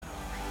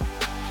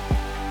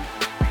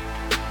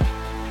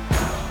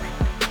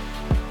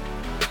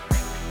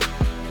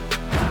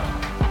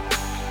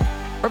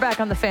back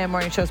on the Fan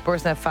Morning Show,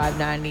 Sportsnet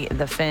 590,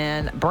 The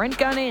Fan. Brent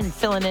Gunnan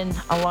filling in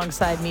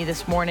alongside me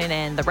this morning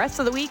and the rest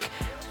of the week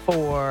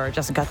for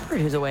Justin Cuthbert,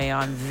 who's away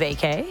on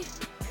vacay.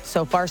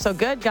 So far, so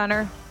good,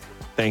 Gunner.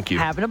 Thank you.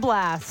 Having a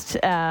blast.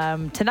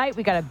 Tonight,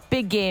 we got a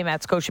big game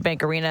at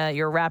Scotiabank Arena.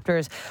 Your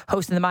Raptors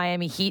hosting the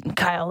Miami Heat and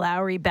Kyle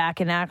Lowry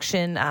back in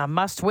action.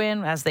 Must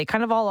win, as they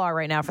kind of all are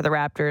right now for the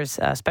Raptors,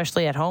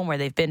 especially at home where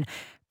they've been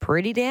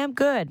pretty damn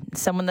good.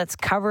 Someone that's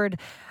covered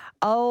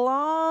a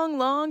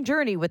long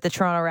journey with the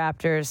Toronto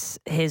Raptors.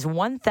 His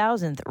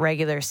 1,000th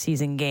regular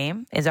season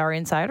game is our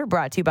insider,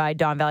 brought to you by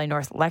Don Valley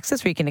North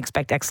Lexus, where you can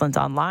expect excellence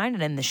online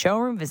and in the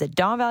showroom. Visit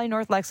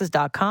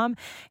DonValleyNorthLexus.com.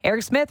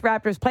 Eric Smith,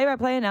 Raptors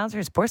play-by-play announcer,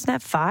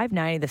 Sportsnet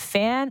 590, The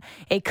Fan.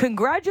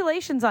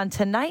 Congratulations on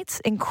tonight's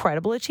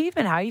incredible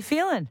achievement. How are you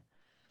feeling?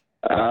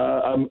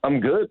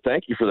 I'm good.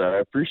 Thank you for that. I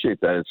appreciate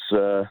that.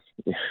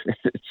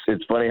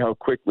 It's funny how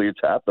quickly it's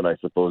happened, I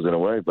suppose, in a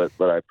way, but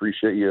I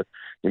appreciate you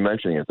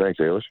mentioning it. Thanks,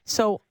 Ailish.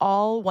 So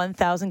all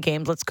 1,000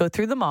 games, let's go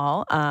through them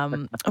all.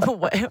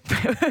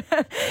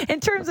 In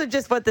terms of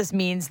just what this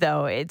means,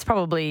 though, it's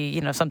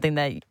probably, something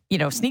that,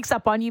 sneaks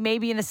up on you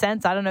maybe in a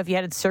sense. I don't know if you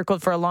had it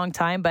circled for a long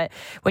time, but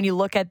when you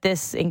look at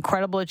this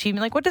incredible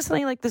achievement, what does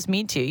something like this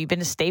mean to you? You've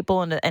been a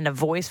staple and a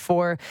voice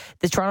for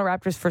the Toronto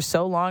Raptors for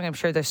so long. I'm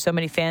sure there's so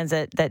many fans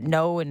that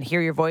know and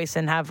hear your voice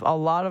and have a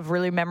lot of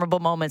really memorable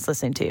moments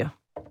listening to you.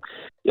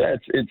 Yeah,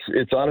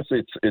 it's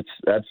honestly it's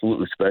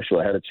absolutely special.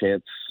 I had a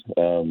chance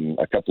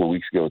a couple of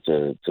weeks ago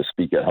to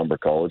speak at Humber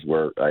College,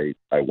 where I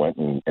went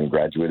and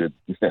graduated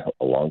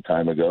a long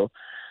time ago,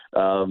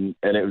 and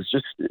it was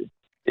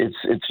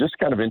it's just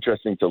kind of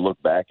interesting to look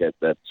back at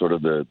that sort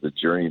of the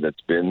journey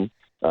that's been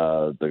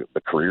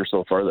the career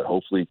so far that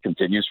hopefully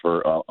continues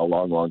for a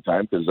long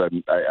time. Because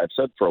I've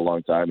said for a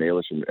long time,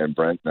 Ailish and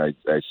Brent, and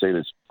I say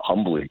this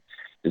humbly,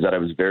 is that I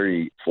was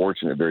very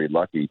fortunate, very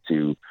lucky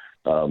to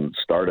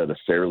start at a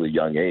fairly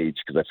young age,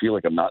 because I feel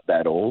like I'm not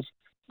that old,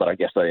 but I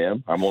guess I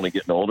am. I'm only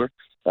getting older,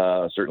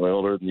 certainly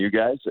older than you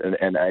guys.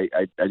 And I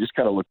just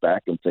kind of look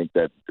back and think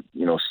that,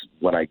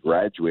 when I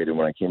graduated,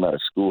 when I came out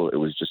of school, it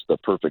was just the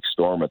perfect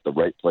storm at the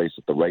right place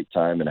at the right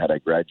time. And had I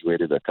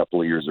graduated a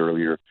couple of years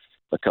earlier,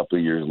 a couple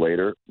of years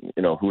later,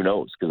 who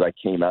knows? Because I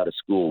came out of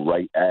school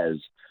right as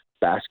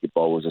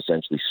basketball was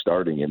essentially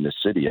starting in this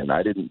city. And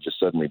I didn't just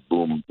suddenly,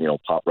 boom,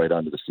 pop right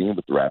onto the scene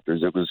with the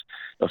Raptors. It was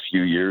a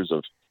few years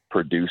of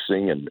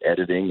producing and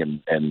editing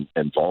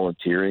and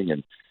volunteering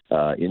and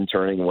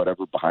interning and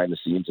whatever behind the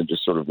scenes and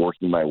just sort of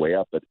working my way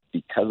up. But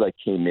because I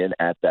came in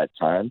at that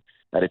time,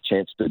 I had a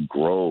chance to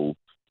grow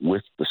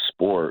with the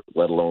sport,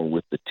 let alone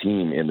with the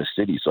team in the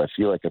city. So I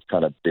feel like I've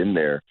kind of been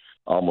there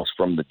almost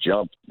from the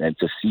jump. And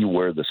to see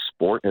where the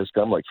sport has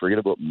come, like forget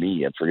about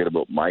me and forget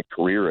about my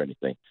career or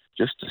anything,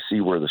 just to see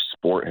where the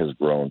sport has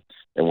grown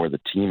and where the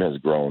team has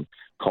grown,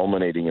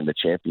 culminating in the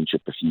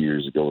championship a few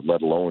years ago,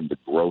 let alone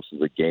the growth of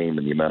the game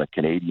and the amount of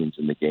Canadians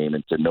in the game,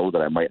 and to know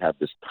that I might have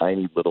this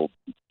tiny little,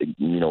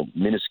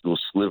 minuscule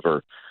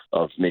sliver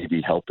of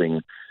maybe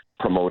helping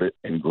promote it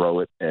and grow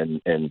it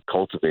and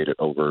cultivate it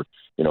over,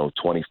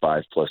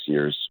 25 plus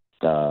years.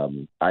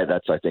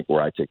 That's, I think,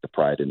 where I take the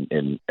pride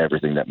in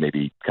everything that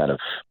maybe kind of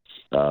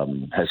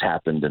has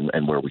happened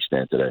and where we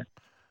stand today.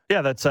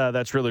 Yeah,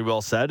 that's really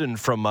well said. And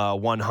from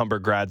one Humber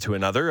grad to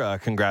another,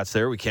 congrats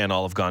there. We can't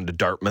all have gone to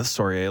Dartmouth.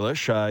 Sorry,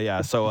 Ailish.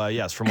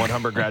 Yes, from one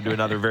Humber grad to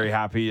another, very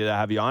happy to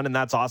have you on. And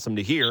that's awesome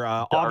to hear.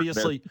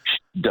 Obviously,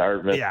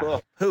 Dartmouth. Yeah,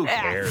 who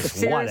cares?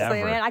 Seriously,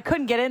 Whatever. man, I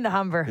couldn't get into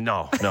Humber.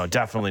 No,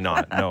 definitely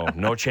not.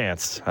 No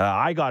chance.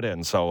 I got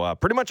in, so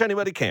pretty much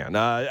anybody can.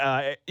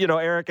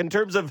 Eric, in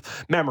terms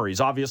of memories,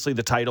 obviously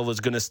the title is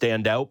going to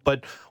stand out,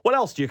 but what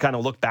else do you kind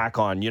of look back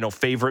on?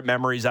 Favorite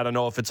memories? I don't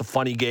know if it's a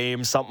funny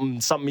game,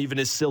 something even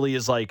as silly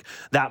as like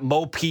that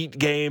Mo Pete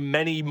game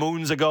many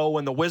moons ago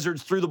when the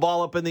Wizards threw the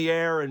ball up in the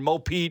air and Mo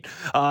Pete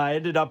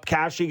ended up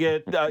cashing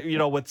it,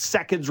 with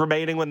seconds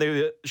remaining when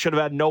they should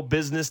have had no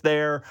business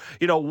there.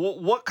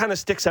 What kind of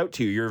sticks out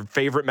to you, your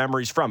favorite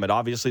memories from it?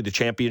 Obviously, the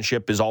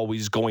championship is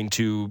always going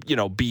to,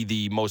 be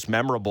the most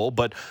memorable,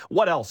 but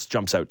what else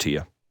jumps out to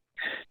you?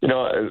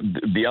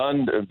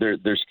 Beyond,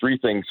 there's three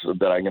things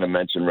that I'm going to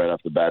mention right off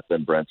the bat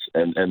then, Brent.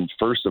 And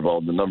first of all,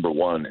 the number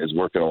one is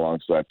working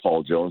alongside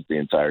Paul Jones the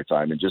entire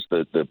time, and just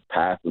the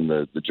path and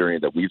the journey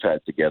that we've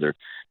had together,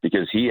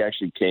 because he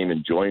actually came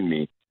and joined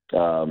me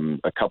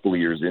a couple of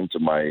years into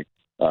my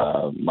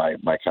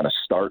kind of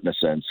start, in a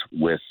sense,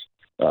 with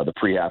the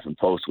pre-half and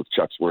post with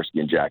Chuck Swirsky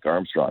and Jack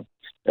Armstrong.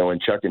 And when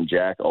Chuck and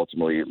Jack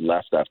ultimately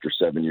left after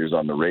 7 years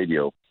on the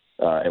radio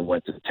and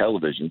went to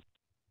television,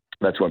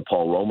 that's when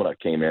Paul Romana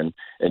came in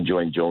and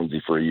joined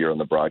Jonesy for a year on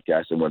the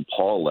broadcast. And when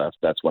Paul left,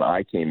 that's when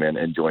I came in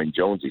and joined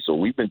Jonesy. So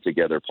we've been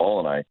together, Paul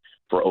and I,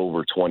 for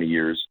over 20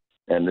 years.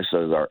 And this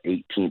is our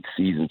 18th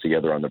season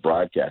together on the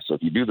broadcast. So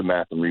if you do the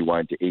math and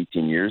rewind to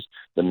 18 years,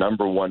 the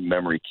number one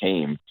memory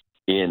came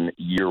in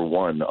year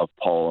one of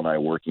Paul and I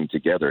working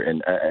together.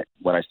 And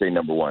when I say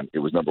number one, it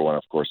was number one,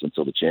 of course,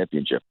 until the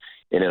championship.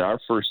 And in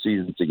our first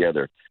season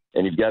together,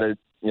 and you've got to,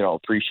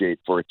 appreciate,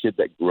 for a kid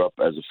that grew up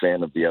as a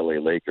fan of the LA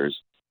Lakers,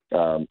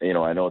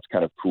 I know it's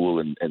kind of cool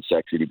and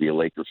sexy to be a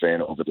Laker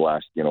fan over the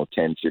last,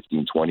 10,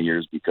 15, 20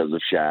 years because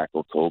of Shaq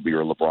or Kobe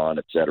or LeBron,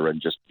 et cetera,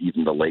 and just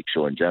even the Lake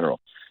Show in general.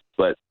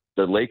 But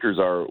the Lakers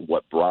are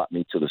what brought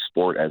me to the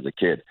sport as a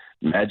kid.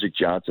 Magic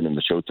Johnson and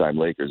the Showtime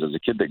Lakers. As a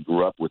kid that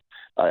grew up with,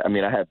 I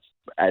have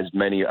as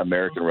many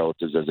American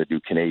relatives as I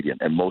do Canadian,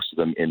 and most of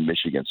them in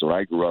Michigan. So when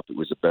I grew up, it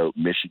was about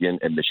Michigan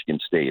and Michigan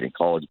State and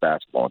college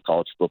basketball and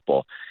college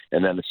football.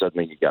 And then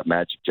suddenly you got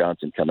Magic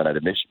Johnson coming out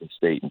of Michigan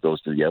State and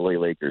goes to the LA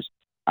Lakers.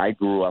 I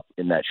grew up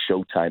in that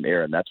Showtime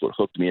era, and that's what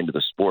hooked me into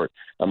the sport.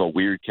 I'm a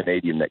weird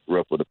Canadian that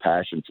grew up with a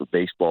passion for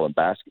baseball and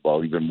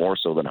basketball, even more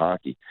so than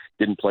hockey.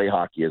 Didn't play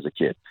hockey as a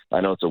kid. I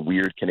know it's a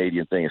weird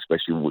Canadian thing,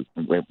 especially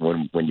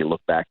when you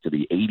look back to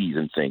the 80s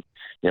and think,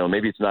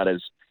 maybe it's not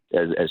as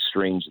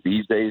strange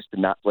these days to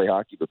not play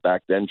hockey, but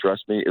back then,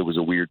 trust me, it was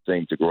a weird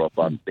thing to grow up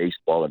on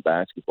baseball and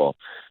basketball.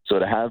 So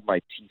to have my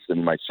teeth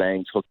and my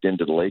fangs hooked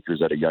into the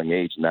Lakers at a young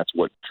age, and that's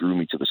what drew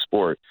me to the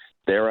sport,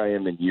 there I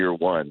am in year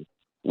one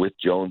with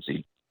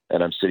Jonesy,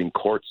 and I'm sitting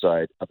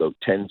courtside about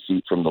 10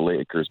 feet from the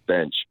Lakers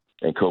bench,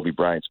 and Kobe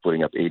Bryant's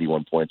putting up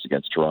 81 points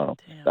against Toronto.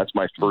 Damn. That's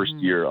my first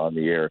year on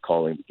the air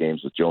calling the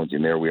games with Jonesy,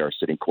 and there we are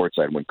sitting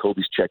courtside. When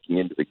Kobe's checking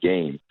into the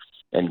game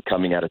and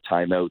coming out of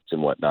timeouts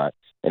and whatnot,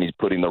 and he's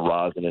putting the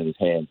rosin in his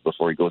hands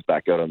before he goes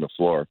back out on the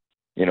floor,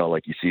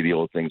 like you see the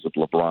old things with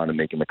LeBron and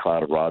making the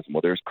cloud of rosin.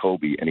 Well, there's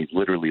Kobe, and he's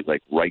literally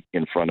like right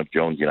in front of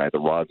Jonesy and I. The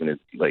rosin is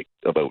like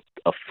about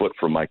a foot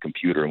from my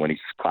computer, and when he's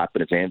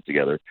clapping his hands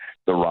together,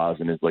 the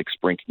rosin is like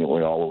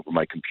sprinkling all over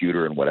my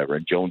computer and whatever.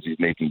 And Jonesy's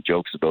making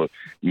jokes about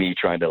me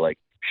trying to like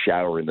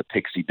shower in the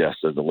pixie dust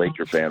as a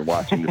Laker fan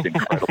watching this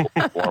incredible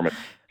performance,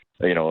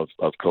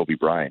 of Kobe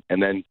Bryant.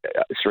 And then,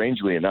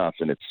 strangely enough,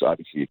 and it's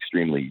obviously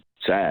extremely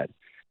sad,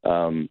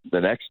 the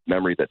next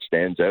memory that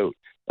stands out,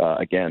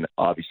 again,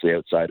 obviously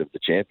outside of the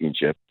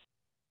championship,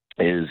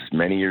 is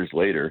many years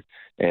later,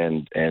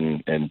 and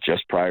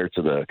just prior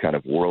to the kind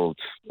of world,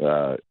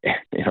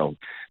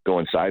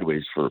 going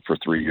sideways for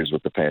 3 years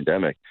with the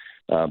pandemic.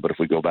 But if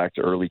we go back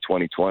to early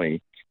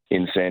 2020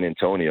 in San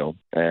Antonio,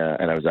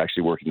 and I was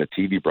actually working the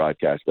TV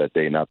broadcast that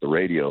day, not the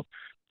radio,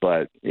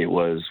 but it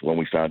was when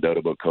we found out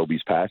about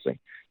Kobe's passing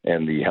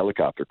and the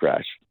helicopter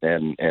crash.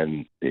 And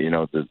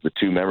the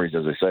two memories,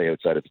 as I say,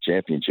 outside of the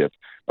championship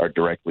are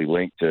directly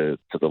linked to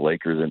the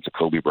Lakers and to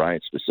Kobe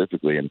Bryant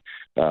specifically. And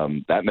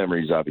that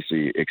memory is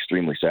obviously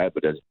extremely sad,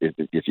 but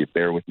if you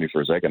bear with me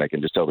for a second, I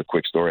can just tell the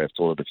quick story. I've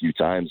told it a few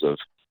times of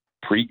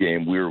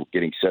pregame. We were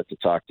getting set to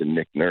talk to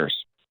Nick Nurse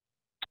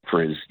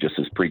for his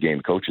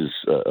pregame coach's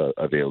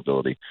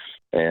availability.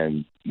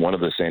 And one of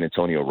the San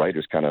Antonio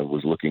writers kind of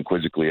was looking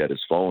quizzically at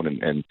his phone,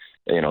 and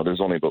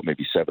there's only about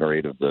maybe 7 or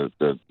 8 of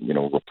the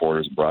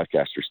reporters and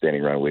broadcasters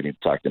standing around waiting to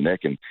talk to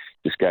Nick. And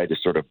this guy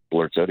just sort of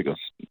blurts out, he goes,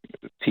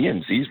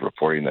 TMZ's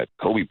reporting that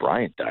Kobe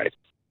Bryant died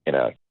in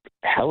a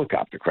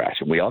helicopter crash.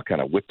 And we all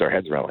kind of whipped our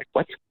heads around like,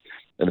 what?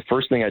 And the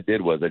first thing I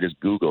did was I just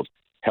Googled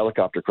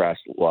helicopter crash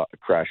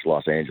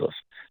Los Angeles.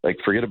 Like,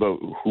 forget about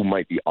who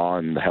might be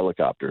on the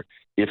helicopter.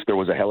 If there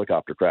was a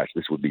helicopter crash,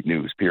 this would be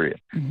news,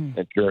 period. Mm-hmm.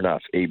 And sure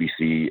enough,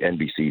 ABC,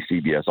 NBC,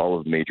 CBS, all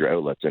of the major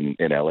outlets in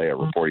LA are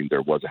reporting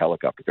there was a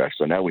helicopter crash.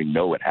 So now we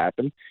know it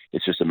happened.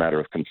 It's just a matter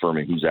of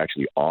confirming who's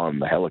actually on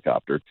the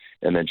helicopter.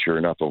 And then sure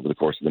enough, over the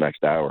course of the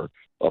next hour,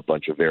 a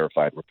bunch of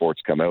verified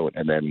reports come out.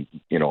 And then,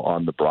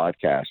 on the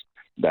broadcast,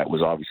 that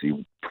was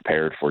obviously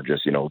prepared for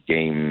just,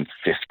 game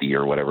 50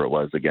 or whatever it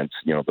was against,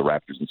 the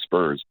Raptors and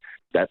Spurs.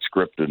 That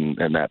script and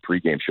that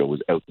pregame show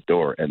was out the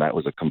door, and that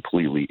was a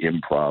completely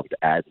improv,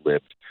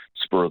 ad-libbed,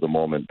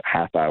 spur-of-the-moment,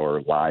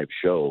 half-hour live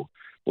show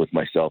with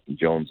myself and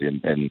Jonesy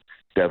and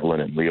Devlin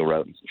and Leo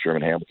Routens and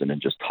Sherman Hamilton,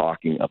 and just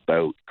talking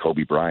about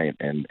Kobe Bryant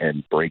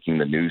and breaking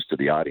the news to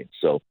the audience.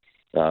 So,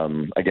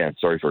 again,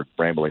 sorry for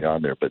rambling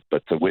on there, but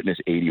to witness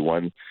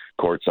 81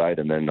 courtside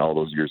and then all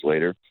those years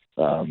later,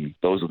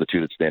 those are the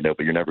two that stand out.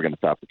 But you're never going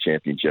to top the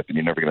championship, and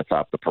you're never going to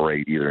top the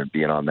parade either. And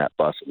being on that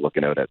bus and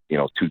looking out at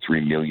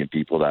 2-3 million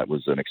people, that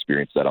was an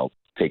experience that I'll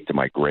take to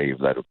my grave.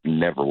 That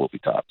never will be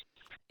topped.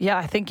 Yeah,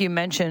 I think you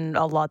mentioned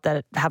a lot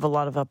that have a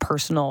lot of a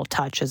personal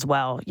touch as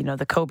well.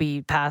 The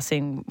Kobe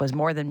passing was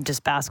more than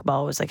just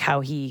basketball. It was like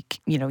how he,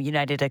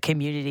 united a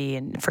community,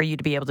 and for you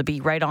to be able to be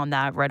right on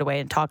that right away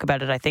and talk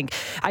about it, I think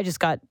I just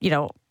got,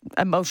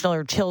 emotional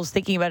or chills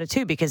thinking about it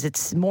too, because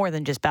it's more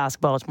than just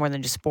basketball. It's more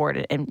than just sport.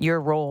 And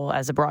your role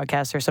as a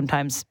broadcaster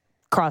sometimes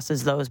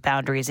crosses those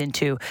boundaries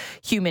into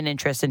human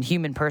interest and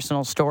human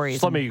personal stories.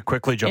 Just let me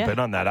quickly jump in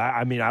on that.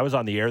 I mean, I was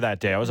on the air that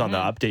day. I was on the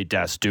update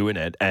desk doing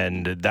it,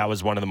 and that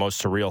was one of the most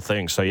surreal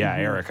things. So, yeah,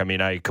 Eric, I mean,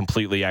 I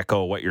completely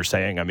echo what you're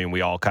saying. I mean, we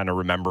all kind of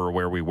remember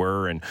where we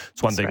were, and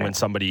it's one thing when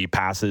somebody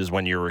passes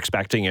when you're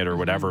expecting it or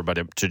whatever, but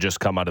to just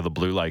come out of the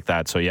blue like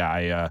that. So,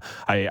 yeah,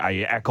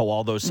 I echo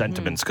all those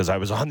sentiments because I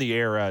was on the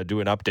air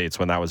doing updates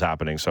when that was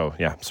happening. So,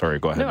 yeah, sorry,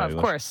 go ahead. No, of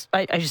course.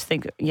 I just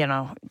think,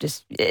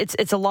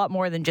 it's a lot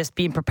more than just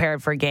being prepared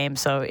for a game.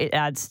 So it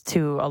adds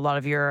to a lot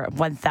of your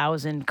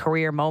 1,000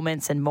 career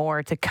moments and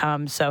more to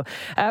come. So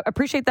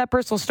appreciate that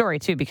personal story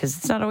too, because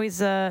it's not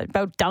always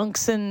about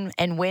dunks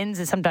and wins.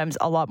 It's sometimes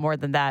a lot more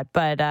than that.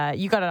 But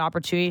you got an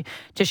opportunity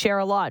to share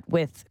a lot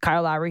with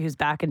Kyle Lowry, who's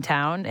back in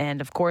town.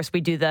 And of course,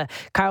 we do the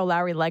Kyle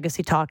Lowry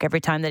legacy talk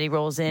every time that he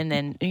rolls in.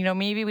 And,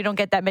 maybe we don't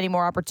get that many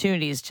more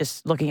opportunities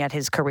just looking at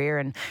his career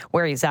and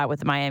where he's at with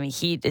the Miami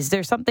Heat. Is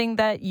there something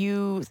that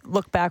you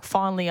look back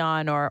fondly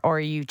on or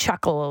you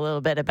chuckle a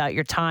little bit about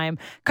your time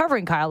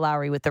covering Kyle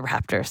Lowry with the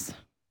Raptors?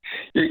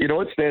 You know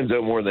what stands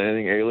out more than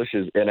anything, Ailish,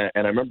 is, and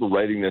I remember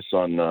writing this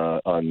on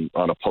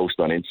a post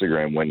on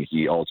Instagram when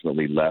he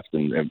ultimately left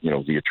and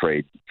via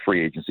trade,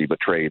 free agency, but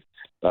trade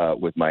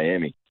with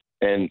Miami.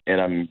 And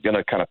I'm going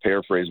to kind of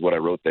paraphrase what I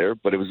wrote there,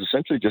 but it was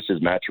essentially just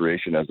his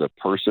maturation as a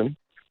person,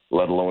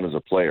 let alone as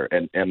a player.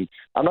 And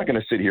I'm not going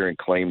to sit here and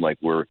claim like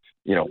we're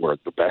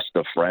the best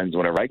of friends.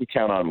 Whenever I can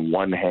count on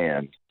one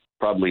hand,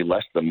 probably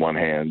less than one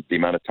hand, the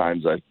amount of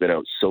times I've been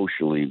out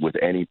socially with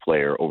any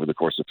player over the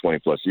course of 20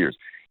 plus years.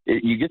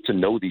 You get to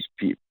know these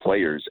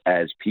players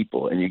as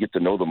people, and you get to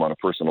know them on a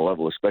personal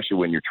level, especially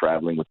when you're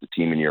traveling with the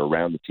team and you're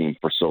around the team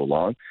for so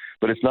long.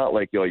 But it's not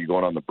like you're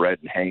going on the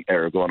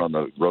going on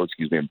the road,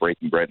 and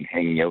breaking bread and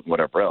hanging out and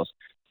whatever else.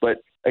 But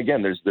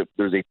again, there's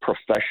a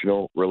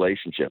professional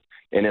relationship,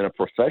 and in a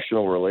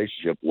professional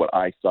relationship, what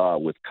I saw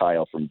with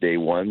Kyle from day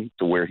one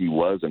to where he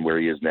was and where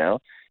he is now,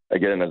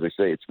 again, as I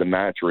say, it's the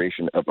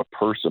maturation of a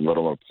person, let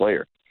alone a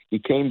player. He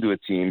came to a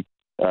team,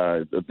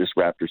 this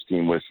Raptors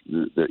team, with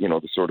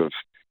the sort of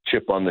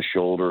chip on the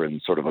shoulder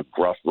and sort of a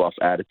gruff, rough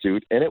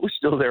attitude, and it was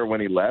still there when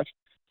he left.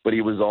 But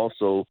he was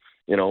also,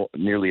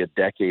 nearly a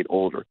decade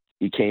older.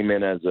 He came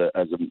in as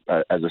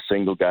a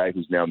single guy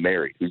who's now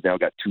married, who's now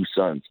got 2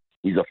 sons.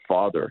 He's a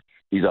father.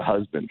 He's a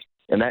husband.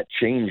 And that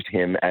changed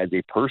him as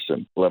a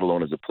person, let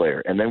alone as a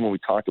player. And then when we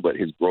talk about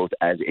his growth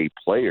as a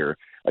player,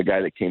 a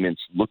guy that came in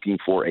looking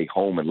for a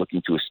home and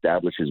looking to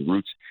establish his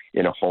roots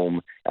in a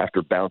home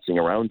after bouncing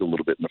around a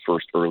little bit in the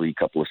first early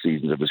couple of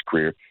seasons of his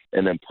career,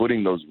 and then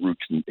putting those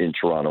roots in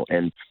Toronto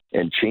and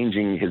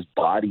changing his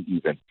body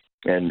even.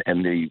 And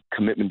the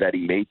commitment that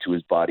he made to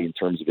his body in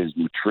terms of his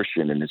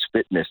nutrition and his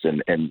fitness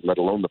and let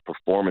alone the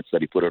performance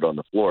that he put out on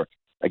the floor.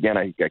 Again,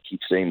 I keep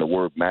saying the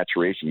word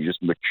maturation. He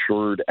just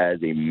matured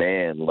as a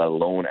man, let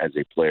alone as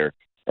a player.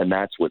 And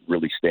that's what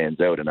really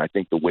stands out. And I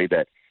think the way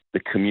that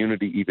the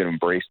community even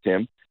embraced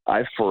him,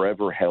 I've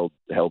forever held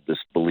this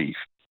belief.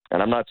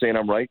 And I'm not saying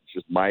I'm right. It's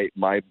just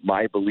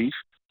my belief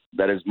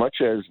that as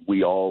much as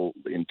we all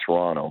in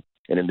Toronto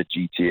and in the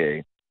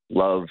GTA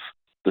love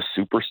the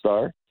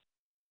superstar,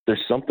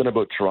 there's something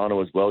about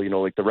Toronto as well.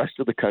 Like the rest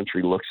of the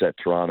country looks at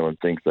Toronto and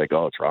thinks like,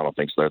 oh, Toronto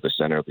thinks they're the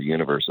center of the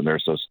universe and they're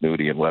so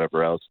snooty and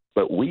whatever else.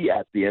 But we,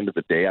 at the end of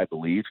the day, I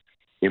believe,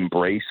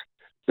 embrace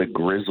the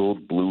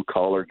grizzled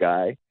blue-collar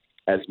guy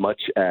as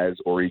much as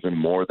or even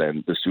more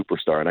than the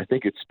superstar. And I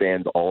think it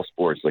spans all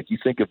sports. Like you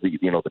think of the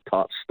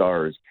top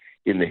stars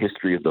in the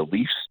history of the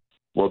Leafs.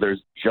 Well,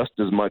 there's just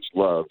as much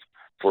love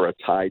for a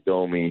Ty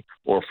Domi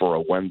or for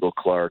a Wendell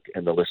Clark,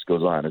 and the list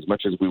goes on. As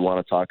much as we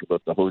want to talk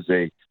about the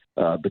Jose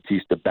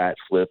Batista bat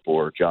flip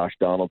or Josh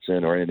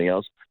Donaldson or anything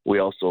else, we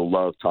also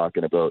love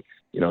talking about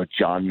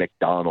John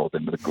McDonald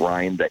and the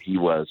grind that he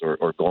was,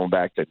 or going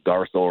back to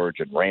Garth Orge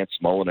and Rance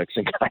Mulliniks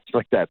and guys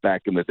like that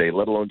back in the day,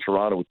 let alone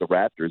Toronto with the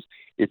Raptors.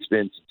 It's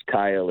Vince, it's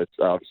Kyle, it's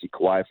obviously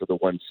Kawhi for the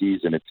one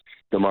season, it's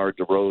DeMar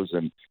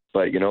DeRozan.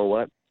 But you know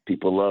what?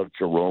 People love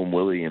Jerome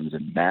Williams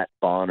and Matt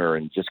Bonner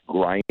and just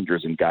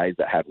grinders and guys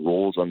that had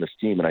roles on this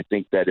team. And I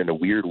think that in a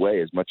weird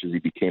way, as much as he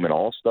became an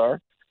all-star,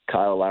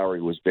 Kyle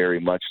Lowry was very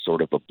much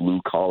sort of a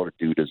blue-collar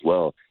dude as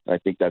well. And I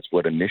think that's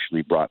what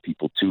initially brought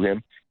people to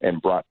him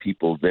and brought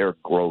people their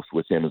growth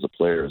with him as a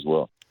player as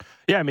well.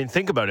 Yeah, I mean,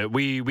 think about it.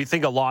 We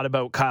think a lot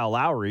about Kyle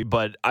Lowry,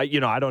 but I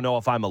don't know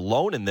if I'm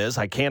alone in this.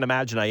 I can't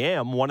imagine I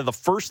am. One of the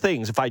first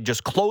things, if I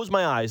just close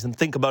my eyes and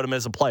think about him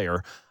as a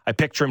player, I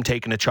picture him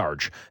taking a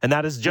charge. And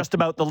that is just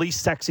about the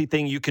least sexy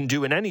thing you can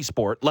do in any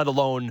sport, let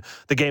alone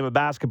the game of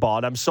basketball.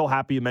 And I'm so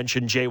happy you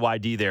mentioned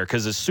JYD there,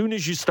 because as soon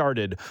as you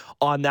started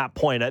on that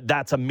point,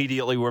 that's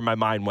immediately where my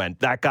mind went.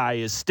 That guy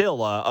is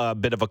still a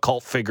bit of a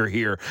cult figure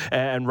here,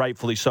 and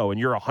rightfully so. And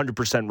you're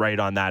 100% right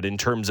on that in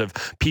terms of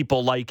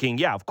people liking,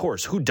 yeah, of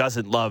course, who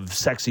doesn't love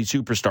sexy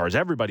superstars?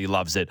 Everybody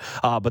loves it.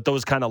 But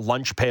those kind of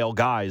lunch pail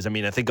guys, I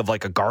mean, I think of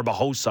like a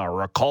Garbajosa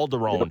or a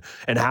Calderon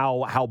and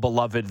how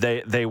beloved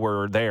they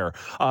were there.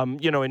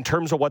 In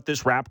terms of what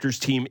this Raptors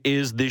team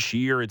is this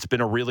year, it's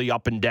been a really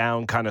up and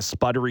down kind of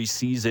sputtery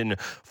season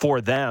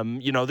for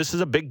them. This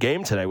is a big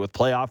game today with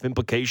playoff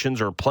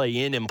implications, or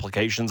play-in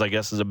implications, I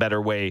guess is a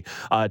better way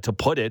to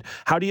put it.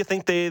 How do you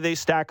think they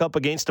stack up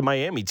against a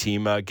Miami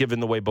team, given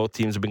the way both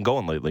teams have been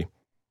going lately?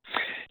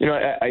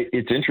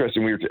 It's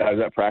interesting. I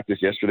was at practice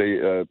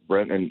yesterday,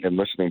 Brent, and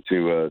listening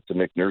to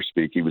Nick Nurse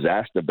speak. He was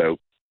asked about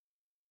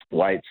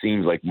why it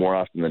seems like more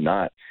often than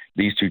not,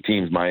 these two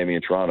teams, Miami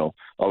and Toronto,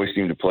 always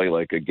seem to play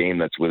like a game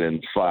that's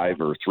within 5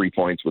 or 3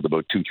 points with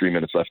about 2-3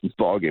 minutes left in the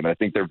ball game. I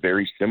think they're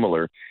very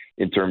similar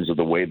in terms of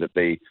the way that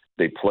they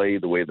play,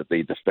 the way that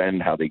they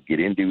defend, how they get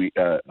into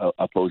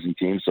opposing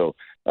teams. So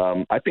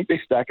I think they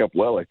stack up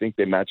well. I think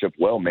they match up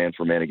well man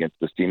for man against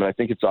this team. And I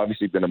think it's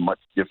obviously been a much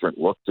different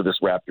look to this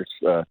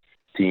Raptors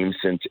team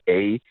since,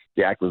 the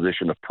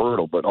acquisition of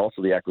Pirtle, but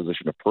also the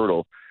acquisition of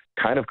Pirtle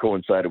kind of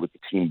coincided with the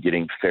team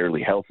getting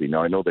fairly healthy.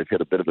 Now, I know they've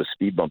hit a bit of a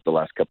speed bump the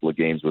last couple of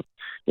games with,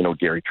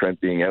 Gary Trent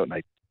being out, and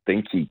I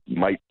think he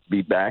might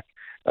be back,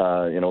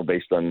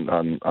 based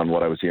on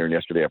what I was hearing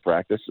yesterday at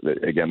practice.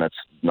 Again, that's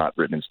not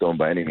written in stone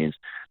by any means.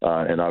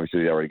 And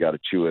obviously they already got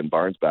Achua and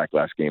Barnes back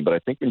last game. But I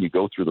think when you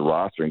go through the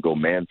roster and go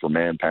man for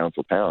man, pound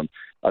for pound,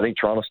 I think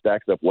Toronto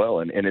stacks up well.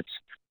 And it's,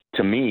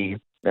 to me,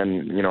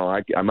 and,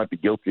 I might be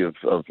guilty of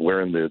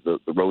wearing the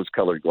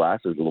rose-colored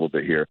glasses a little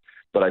bit here,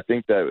 but I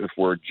think that if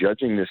we're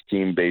judging this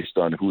team based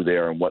on who they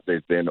are and what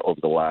they've been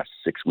over the last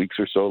 6 weeks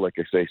or so, like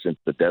I say, since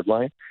the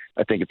deadline,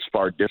 I think it's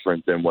far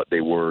different than what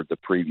they were the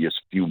previous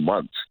few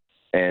months.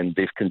 And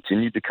they've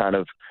continued to kind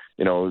of,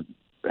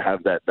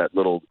 have that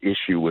little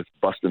issue with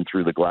busting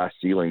through the glass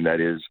ceiling that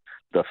is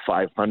the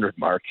 500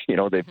 mark.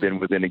 They've been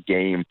within a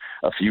game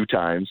a few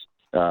times,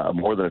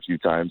 more than a few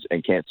times,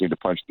 and can't seem to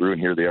punch through. And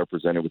here they are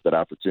presented with that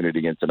opportunity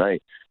again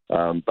tonight.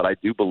 But I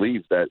do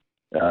believe that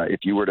if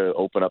you were to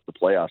open up the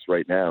playoffs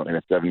right now in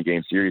a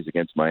 7-game series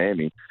against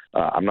Miami,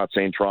 I'm not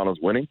saying Toronto's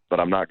winning,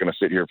 but I'm not going to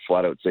sit here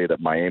flat out say that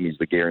Miami's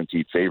the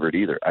guaranteed favorite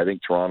either. I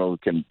think Toronto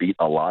can beat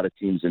a lot of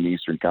teams in the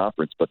Eastern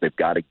Conference, but they've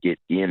got to get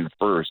in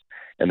first,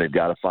 and they've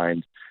got to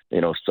find,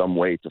 some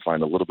way to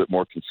find a little bit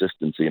more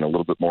consistency and a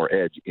little bit more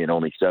edge in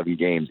only 7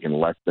 games in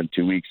less than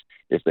 2 weeks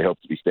if they hope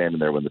to be standing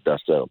there when the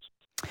dust settles.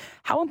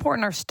 How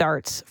important are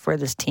starts for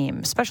this team,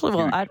 especially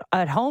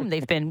at home?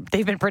 They've been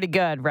pretty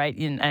good, right?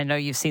 And I know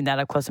you've seen that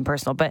up close and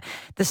personal. But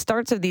the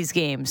starts of these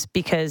games,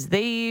 because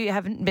they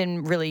haven't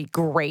been really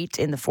great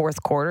in the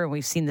fourth quarter, and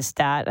we've seen the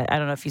stat. I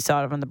don't know if you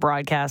saw it on the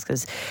broadcast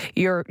because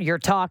you're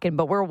talking,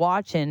 but we're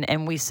watching,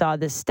 and we saw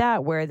this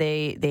stat where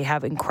they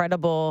have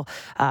incredible.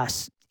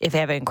 If they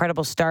have an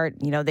incredible start,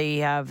 they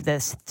have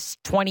this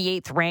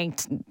 28th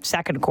ranked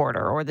second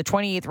quarter or the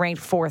 28th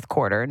ranked fourth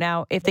quarter.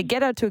 Now, if they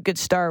get out to a good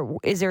start,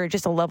 is there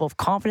just a level of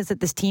confidence that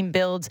this team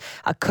builds,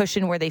 a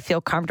cushion where they feel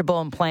comfortable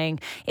in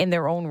playing in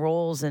their own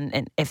roles?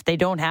 And if they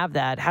don't have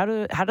that, how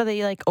do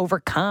they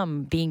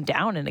overcome being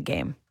down in a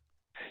game?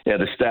 Yeah,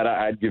 the stat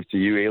I'd give to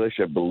you,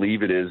 Ailish, I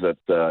believe it is that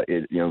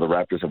the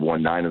Raptors have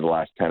won 9 of the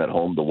last 10 at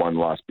home. The one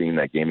loss being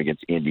that game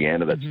against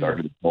Indiana that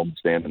started the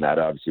homestand, and that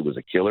obviously was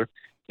a killer.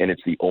 And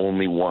it's the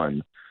only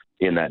one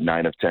in that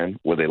 9 of 10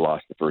 where they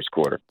lost the first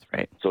quarter.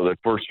 Right. So the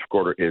first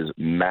quarter is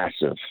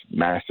massive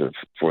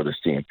for this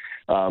team.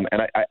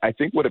 And I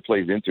think what it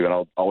plays into,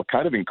 and I'll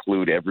kind of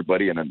include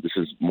everybody, and this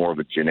is more of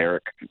a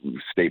generic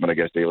statement, I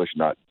guess, Ailish,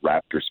 not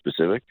Raptor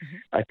specific.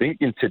 I think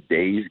in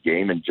today's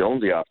game, and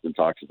Jonesy often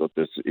talks about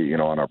this,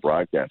 on our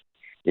broadcast,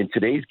 in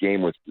today's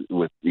game with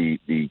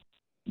the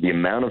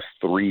amount of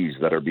threes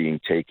that are being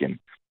taken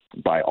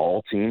by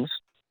all teams,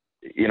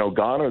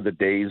 gone are the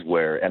days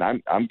where,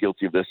 and I'm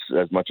guilty of this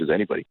as much as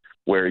anybody,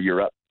 where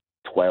you're up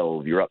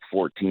 12, you're up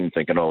 14,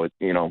 thinking,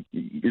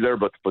 they're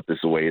about to put this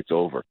away, it's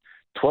over.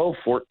 12,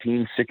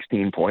 14,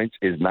 16 points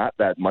is not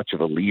that much of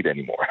a lead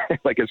anymore.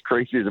 Like, as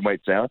crazy as it might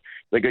sound,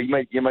 like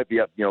you might be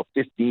up,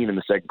 15 in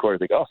the second quarter,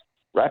 think,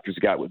 Raptors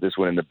got with this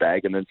one in the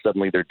bag, and then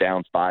suddenly they're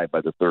down 5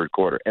 by the third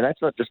quarter. And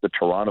that's not just a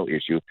Toronto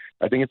issue.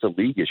 I think it's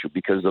a league issue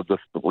because of the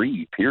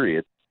 3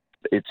 period.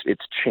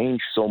 It's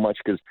changed so much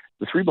because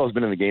the 3 ball's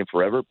been in the game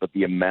forever, but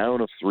the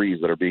amount of threes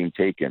that are being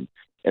taken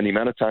and the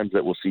amount of times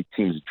that we'll see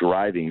teams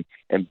driving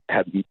and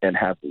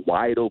have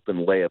wide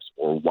open layups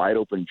or wide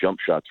open jump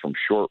shots from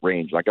short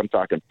range, like I'm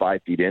talking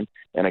 5 feet in,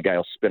 and a guy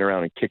will spin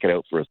around and kick it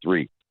out for a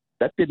 3.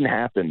 That didn't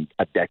happen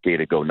a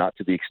decade ago, not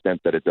to the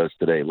extent that it does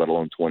today, let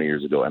alone 20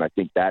 years ago. And I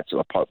think that's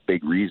a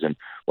big reason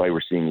why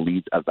we're seeing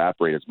leads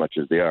evaporate as much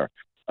as they are.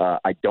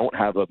 I don't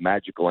have a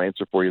magical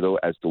answer for you, though,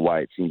 as to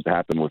why it seems to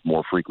happen with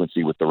more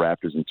frequency with the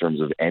Raptors in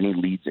terms of any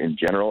leads in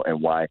general,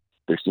 and why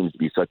there seems to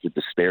be such a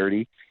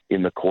disparity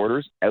in the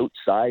quarters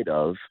outside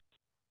of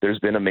there's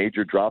been a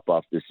major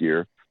drop-off this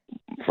year,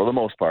 for the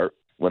most part,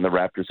 when the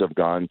Raptors have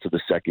gone to the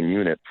second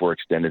unit for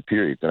extended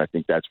periods. And I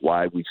think that's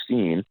why we've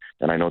seen,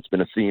 and I know it's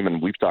been a theme,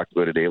 and we've talked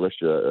about it, Ailish,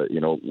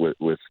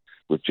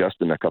 with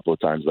Justin a couple of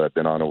times that I've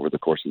been on over the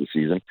course of the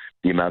season,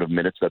 the amount of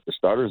minutes that the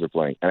starters are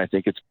playing. And I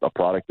think it's a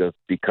product of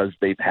because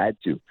they've had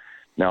to.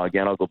 Now,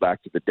 again, I'll go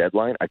back to the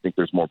deadline. I think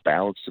there's more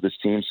balance to this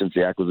team since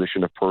the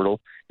acquisition of Pirtle,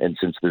 and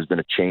since there's been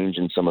a change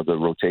in some of the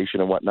rotation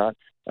and whatnot.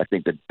 I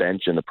think the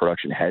bench and the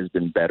production has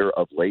been better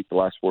of late the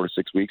last 4 to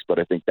 6 weeks, but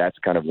I think that's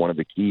kind of one of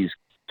the keys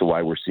to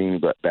why we're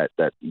seeing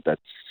that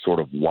sort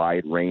of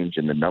wide range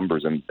in the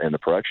numbers and the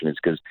production is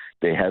because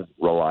they have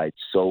relied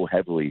so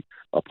heavily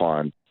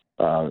upon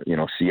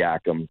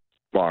Siakam,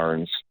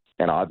 Barnes,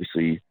 and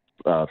obviously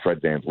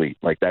Fred VanVleet.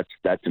 Like that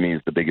to me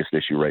is the biggest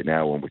issue right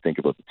now when we think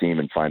about the team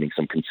and finding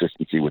some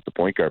consistency with the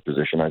point guard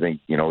position. I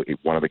think,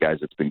 one of the guys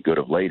that's been good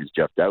of late is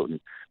Jeff Doughton,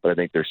 but I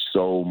think there's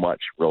so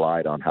much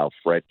relied on how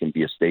Fred can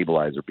be a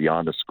stabilizer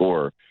beyond a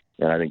scorer.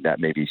 And I think that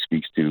maybe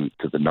speaks to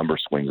the number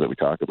swings that we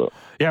talk about.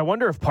 Yeah, I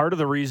wonder if part of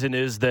the reason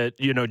is that,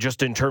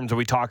 just in terms of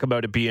we talk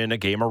about it being a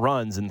game of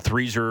runs and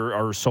threes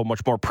are so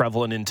much more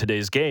prevalent in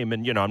today's game.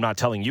 And, I'm not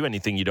telling you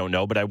anything you don't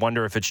know, but I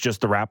wonder if it's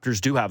just the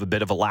Raptors do have a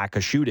bit of a lack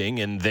of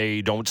shooting and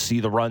they don't see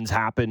the runs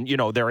happen.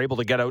 They're able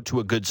to get out to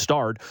a good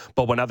start,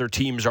 but when other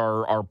teams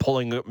are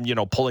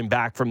pulling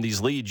back from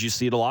these leads, you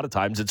see it a lot of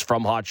times. It's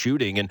from hot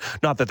shooting. And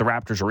not that the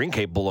Raptors are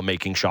incapable of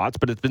making shots,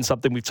 but it's been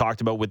something we've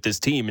talked about with this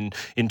team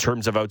in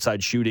terms of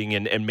outside shooting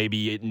and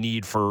maybe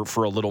need for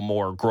a little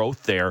more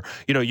growth there.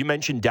 You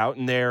mentioned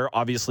Doughton there.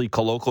 Obviously,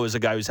 Koloko is a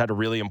guy who's had a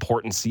really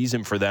important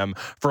season for them.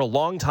 For a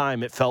long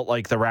time, it felt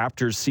like the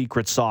Raptors'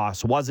 secret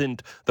sauce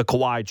wasn't the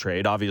Kawhi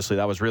trade. Obviously,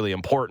 that was really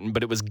important,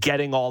 but it was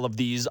getting all of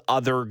these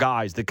other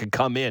guys that could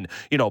come in.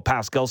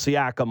 Pascal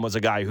Siakam was a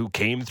guy who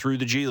came through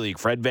the G League,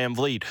 Fred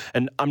VanVleet,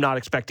 and I'm not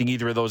expecting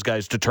either of those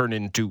guys to turn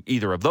into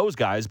either of those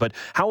guys, but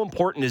how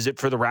important is it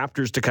for the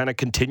Raptors to kind of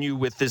continue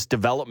with this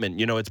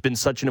development? It's been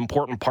such an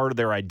important part of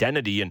their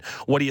identity, and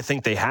what do you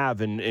think they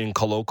have in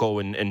Koloko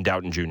and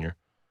Doughton Jr.?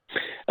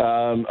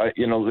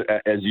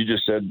 As you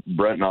just said,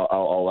 Brent, and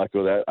I'll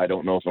echo that. I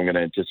don't know if I'm going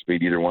to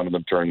anticipate either one of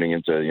them turning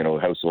into,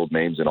 household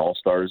names and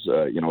all-stars,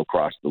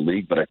 across the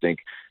league. But I think,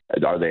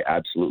 are they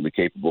absolutely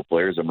capable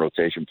players and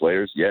rotation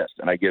players? Yes.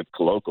 And I give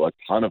Koloko a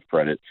ton of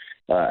credit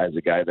as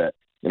a guy that,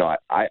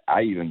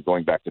 I even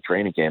going back to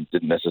training camp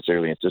didn't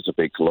necessarily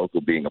anticipate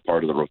Koloko being a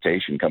part of the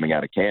rotation coming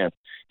out of camp,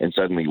 and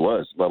suddenly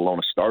was, let alone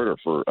a starter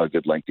for a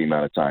good lengthy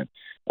amount of time.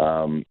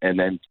 And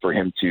then for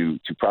him to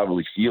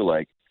probably feel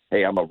like,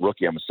 hey, I'm a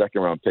rookie, I'm a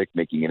second-round pick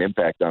making an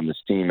impact on this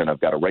team, and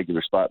I've got a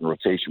regular spot in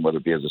rotation, whether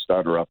it be as a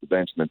starter or off the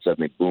bench, and then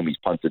suddenly, boom, he's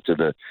punted to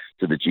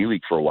the G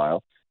League for a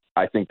while.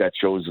 I think that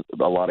shows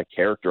a lot of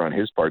character on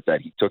his part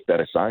that he took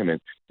that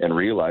assignment and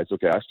realized,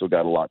 okay, I still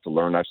got a lot to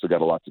learn, I've still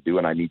got a lot to do,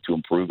 and I need to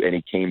improve, and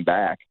he came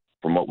back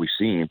from what we've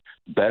seen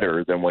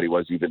better than what he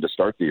was even to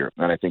start the year.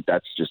 And I think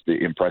that's just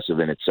impressive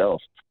in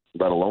itself,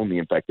 let alone the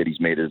impact that he's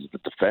made as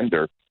a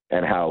defender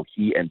and how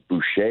he and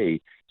Boucher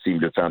seem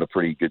to have found a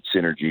pretty good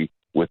synergy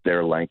with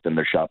their length and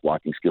their shot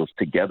blocking skills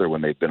together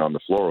when they've been on the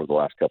floor over the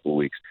last couple of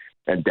weeks.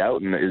 And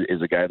Doughton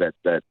is a guy that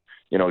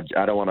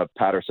I don't want to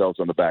pat ourselves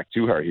on the back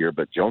too hard here,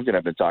 but Jones and I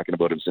have been talking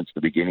about him since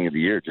the beginning of the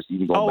year, just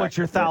even going back. It's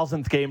your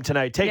 1,000th game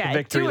tonight. Take a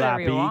victory lap,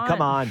 B.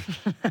 Come on.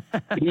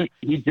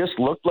 he just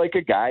looked like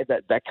a guy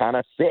that kind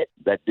of fit.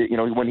 That,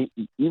 when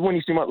you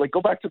see him, like,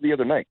 go back to the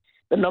other night,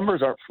 the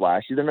numbers aren't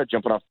flashy. They're not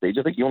jumping off stage.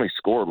 I think he only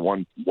scored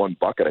one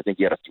bucket. I think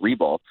he had a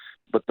 3-ball,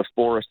 but the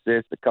 4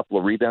 assists, a couple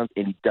of rebounds,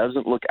 and he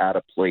doesn't look out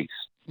of place.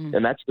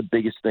 And that's the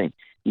biggest thing.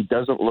 He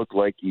doesn't look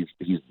like he's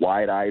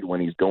wide-eyed when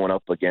he's going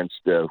up against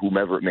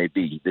whomever it may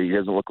be. He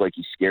doesn't look like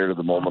he's scared of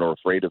the moment or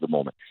afraid of the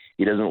moment.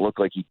 He doesn't look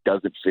like he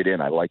doesn't fit in.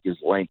 I like his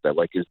length. I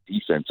like his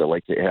defense. I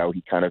like how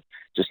he kind of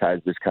just has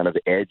this kind of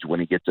edge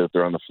when he gets out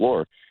there on the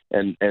floor.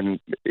 And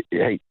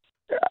hey,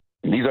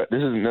 this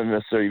isn't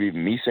necessarily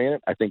even me saying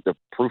it. I think the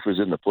proof is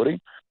in the pudding.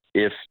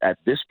 If at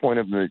this point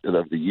of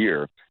the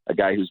year, a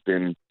guy who's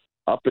been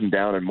up and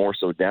down and more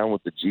so down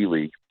with the G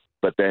League,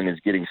 but then is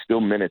getting still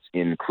minutes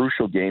in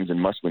crucial games and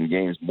must-win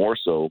games more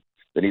so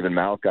than even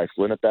Malachi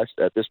Flynn at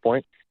this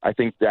point, I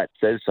think that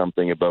says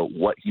something about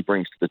what he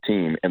brings to the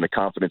team and the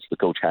confidence the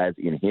coach has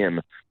in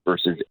him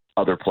versus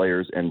other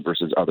players and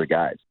versus other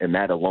guys. And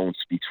that alone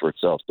speaks for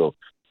itself. So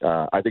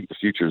I think the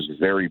future is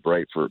very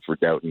bright for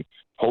Doughton,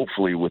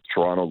 hopefully with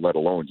Toronto, let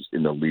alone just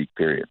in the league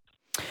period.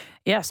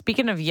 Yeah,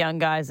 speaking of young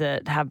guys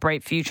that have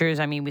bright futures,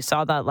 I mean, we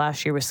saw that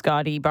last year with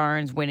Scotty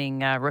Barnes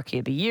winning Rookie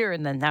of the Year,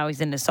 and then now he's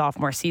in his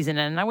sophomore season.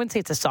 And I wouldn't say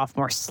it's a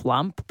sophomore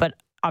slump, but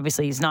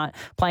obviously he's not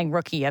playing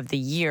Rookie of the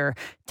Year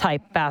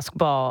type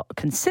basketball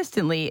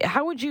consistently.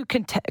 How would you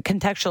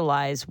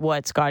contextualize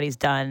what Scotty's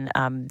done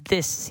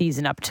this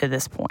season up to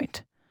this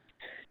point?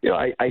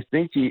 I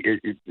think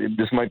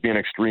this might be an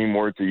extreme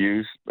word to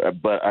use,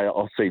 but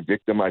I'll say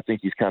victim. I think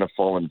he's kind of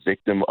fallen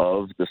victim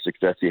of the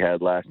success he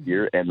had last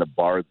year and the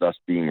bar thus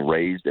being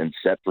raised and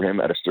set for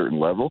him at a certain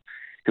level.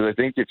 Because I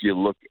think if you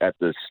look at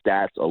the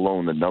stats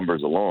alone, the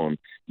numbers alone,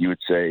 you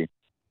would say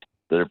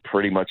they're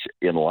pretty much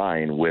in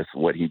line with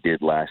what he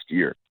did last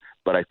year.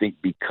 But I think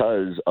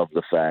because of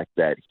the fact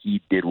that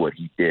he did what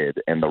he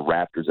did and the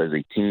Raptors as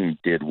a team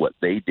did what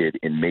they did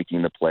in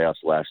making the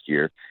playoffs last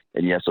year,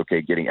 and yes,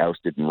 okay, getting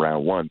ousted in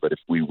round 1, but if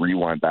we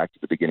rewind back to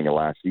the beginning of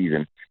last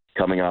season,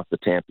 coming off the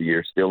Tampa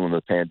year, still in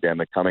the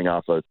pandemic, coming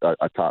off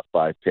a top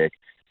 5 pick,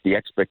 the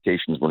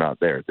expectations were not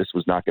there. This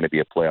was not going to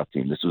be a playoff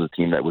team. This was a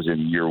team that was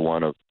in year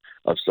 1 of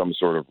some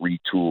sort of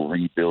retool,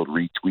 rebuild,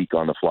 retweak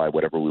on the fly,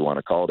 whatever we want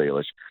to call it,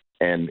 Ailish.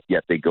 And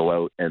yet they go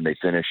out and they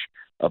finish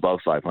above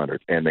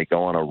 500 and they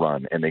go on a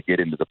run and they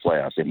get into the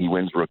playoffs and he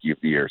wins Rookie of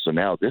the Year. So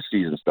now this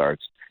season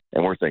starts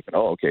And we're thinking,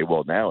 oh, okay,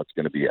 well, now it's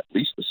going to be at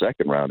least the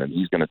second round, and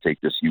he's going to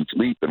take this huge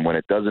leap. And when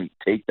it doesn't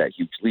take that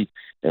huge leap,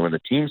 and when the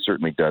team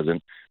certainly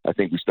doesn't, I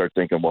think we start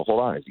thinking, well,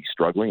 hold on, is he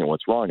struggling, and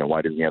what's wrong, and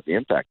why doesn't he have the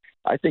impact?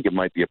 I think it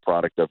might be a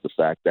product of the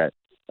fact that,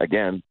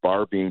 again,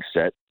 bar being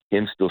set,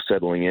 him still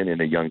settling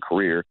in a young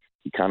career.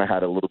 He kind of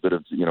had a little bit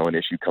of, an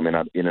issue coming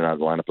out in and out of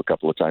the lineup a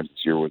couple of times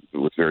this year with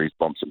various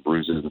bumps and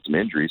bruises and some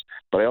injuries.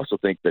 But I also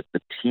think that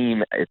the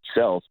team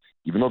itself,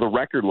 even though the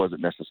record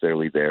wasn't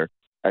necessarily there,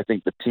 I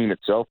think the team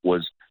itself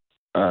was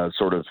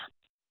sort of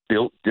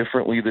built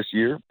differently this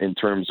year in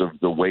terms of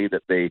the way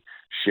that they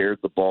shared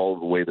the ball,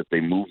 the way that they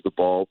moved the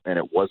ball, and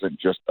it wasn't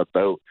just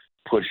about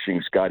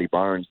pushing Scotty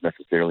Barnes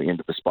necessarily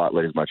into the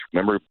spotlight as much.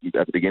 Remember,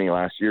 at the beginning of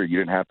last year, you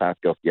didn't have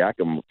Pascal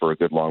Siakam for a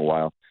good long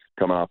while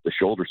coming off the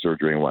shoulder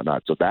surgery and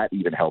whatnot, so that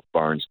even helped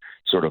Barnes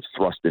sort of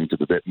thrust into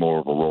a bit more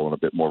of a role and a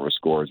bit more of a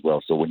score as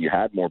well. So when you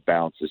had more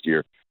balance this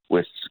year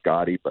with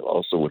Scotty, but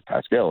also with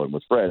Pascal and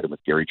with Fred and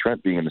with Gary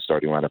Trent being in the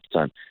starting lineup at the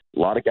time, a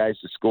lot of guys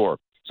to score.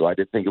 So I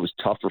did think it was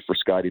tougher for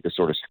Scotty to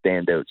sort of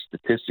stand out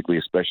statistically,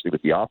 especially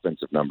with the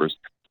offensive numbers.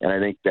 And I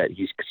think that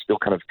he's still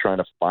kind of trying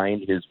to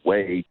find his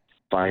way,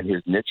 find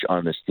his niche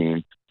on this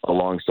team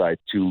alongside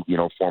two,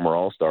 former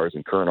All-Stars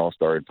and current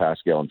All-Star in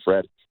Pascal and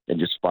Fred, and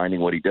just finding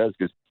what he does.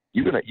 Because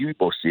you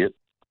both see it.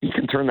 He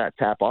can turn that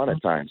tap on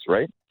at times,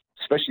 right?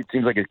 Especially it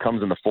seems like it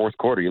comes in the fourth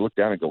quarter. You look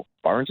down and go,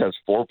 Barnes has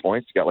 4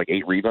 points. He's got like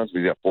 8 rebounds, but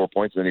he's got 4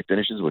 points, and then he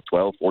finishes with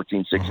 12,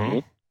 14, 16. Mm-hmm.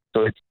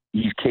 So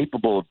he's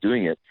capable of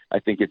doing it. I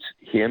think it's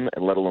him,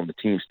 and let alone the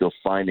team, still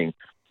finding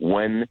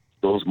when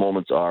those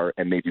moments are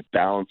and maybe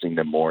balancing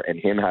them more, and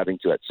him having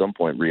to at some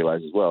point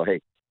realize as well,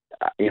 hey,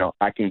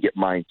 I can get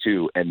mine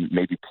too, and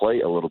maybe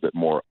play a little bit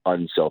more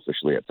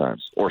unselfishly at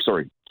times.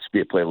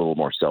 Play a little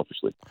more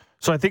selfishly.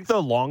 So I think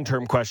the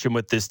long-term question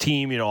with this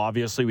team,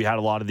 obviously we had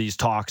a lot of these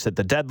talks at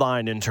the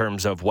deadline in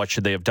terms of what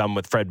should they have done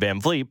with Fred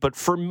VanVleet. But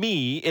for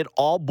me, it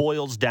all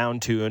boils down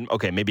to, and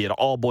okay, maybe it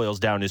all boils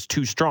down is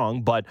too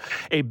strong, but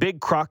a big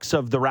crux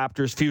of the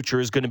Raptors' future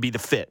is going to be the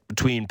fit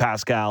between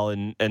Pascal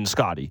and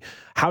Scotty.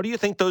 How do you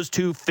think those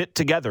two fit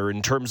together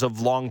in terms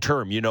of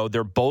long-term?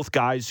 They're both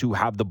guys who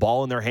have the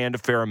ball in their hand a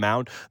fair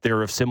amount.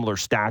 They're of similar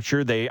stature.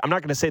 I'm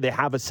not going to say they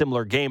have a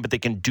similar game, but they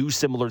can do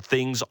similar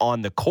things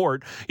on the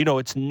court.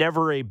 It's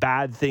never a bad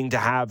thing to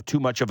have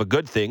too much of a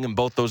good thing, and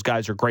both those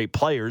guys are great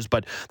players,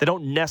 but they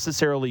don't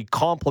necessarily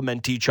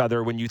complement each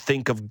other when you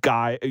think of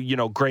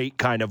great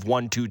kind of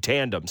 1-2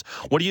 tandems.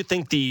 What do you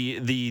think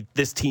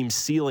this team's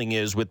ceiling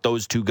is with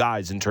those two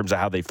guys in terms of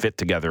how they fit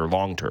together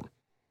long term?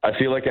 I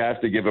feel like I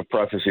have to give a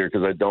preface here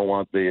because I don't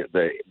want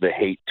the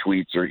hate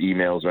tweets or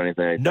emails or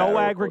anything like that. No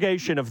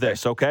aggregation of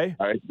this, okay?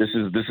 All right, this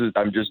is.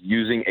 I'm just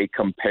using a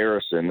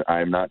comparison.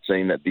 I'm not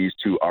saying that these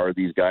two are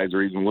these guys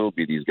or even will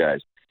be these guys.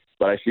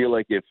 But I feel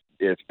like if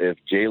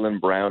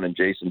Jaylen Brown and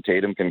Jason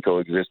Tatum can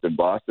coexist in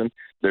Boston,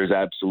 there's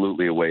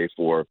absolutely a way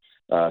for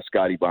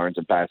Scotty Barnes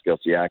and Pascal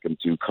Siakam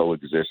to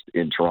coexist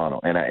in Toronto.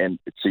 And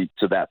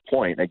to that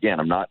point, again,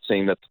 I'm not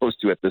saying that those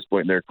two at this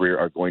point in their career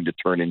are going to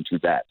turn into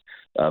that.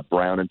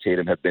 Brown and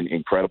Tatum have been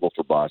incredible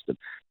for Boston.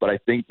 But I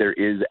think there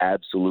is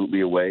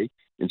absolutely a way,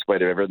 in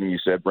spite of everything you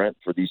said, Brent,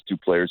 for these two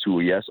players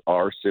who, yes,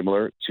 are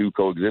similar to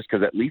coexist.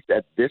 Because at least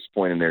at this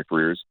point in their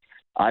careers,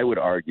 I would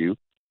argue,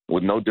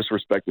 with no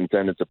disrespect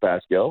intended to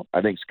Pascal, I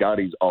think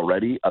Scotty's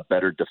already a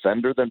better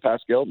defender than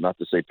Pascal. Not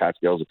to say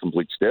Pascal's a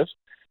complete stiff.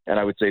 And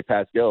I would say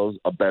Pascal's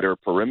a better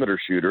perimeter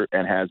shooter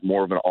and has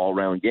more of an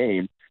all-round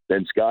game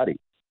than Scotty.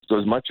 So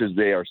as much as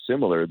they are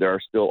similar, there are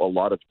still a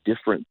lot of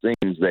different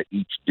things that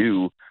each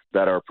do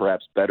that are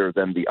perhaps better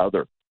than the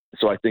other.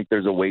 So I think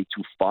there's a way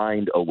to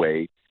find a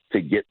way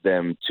to get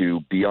them to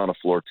be on a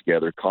floor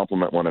together,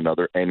 complement one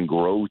another, and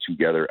grow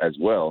together as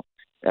well.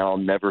 And I'll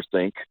never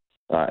think,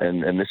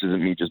 and this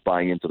isn't me just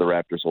buying into the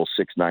Raptors' whole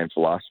 6-9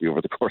 philosophy over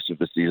the course of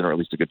the season, or at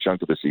least a good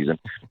chunk of the season,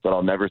 but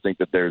I'll never think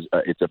that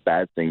it's a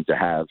bad thing to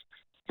have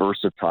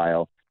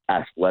versatile,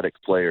 athletic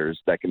players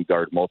that can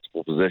guard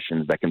multiple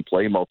positions, that can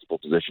play multiple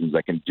positions,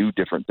 that can do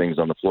different things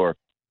on the floor.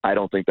 I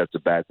don't think that's a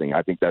bad thing.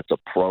 I think that's a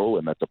pro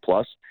and that's a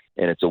plus,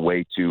 and it's a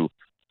way to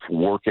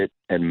work it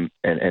and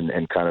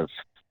kind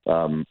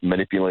of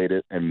manipulate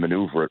it and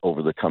maneuver it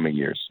over the coming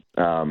years,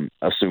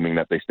 assuming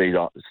that they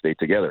stay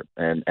together.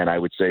 And I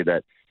would say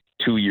that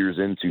 2 years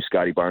into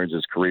Scotty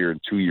Barnes' career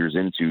and 2 years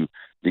into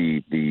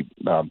the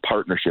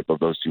partnership of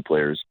those two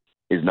players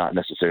is not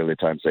necessarily a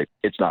time to say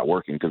it's not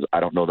working, because I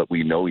don't know that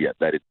we know yet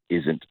that it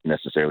isn't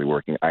necessarily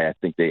working. I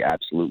think they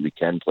absolutely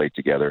can play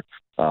together,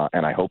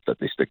 and I hope that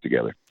they stick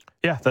together.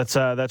 Yeah,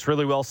 that's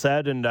really well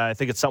said, and I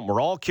think it's something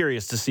we're all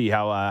curious to see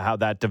how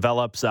that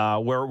develops.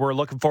 We're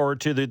looking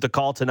forward to the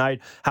call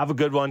tonight. Have a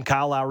good one.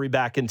 Kyle Lowry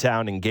back in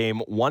town in game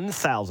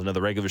 1,000 of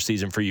the regular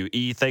season for you.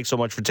 E, thanks so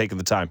much for taking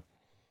the time.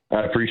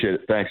 I appreciate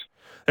it. Thanks.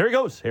 There he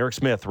goes, Eric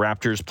Smith,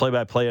 Raptors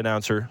play-by-play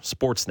announcer,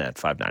 Sportsnet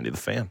 590 The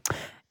Fan.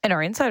 And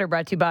our insider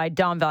brought to you by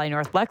Don Valley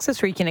North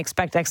Lexus, where you can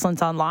expect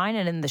excellence online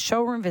and in the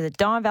showroom. Visit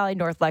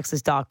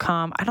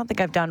DonValleyNorthLexus.com. I don't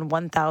think I've done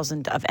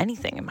 1,000 of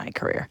anything in my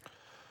career,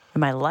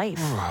 in my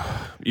life.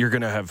 You're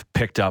going to have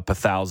picked up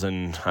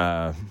 1,000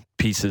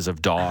 pieces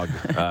of dog.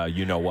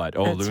 You know what?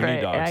 Oh, That's loony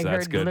right. dogs. I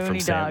That's heard good loony from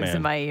dogs Sandman.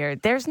 in my ear.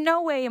 There's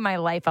no way in my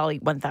life I'll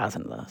eat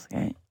 1,000 of those.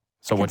 Okay?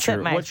 So what's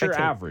your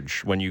expectation.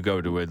 average when you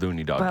go to a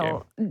loony dog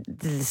Well, the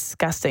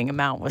disgusting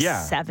amount was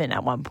 7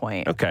 at one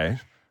point. game? Okay.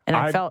 And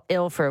I felt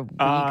ill for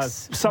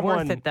weeks.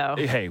 Worth it, though.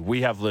 Hey,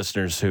 we have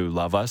listeners who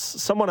love us.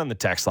 Someone on the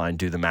text line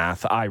do the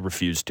math. I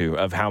refuse to,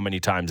 of how many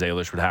times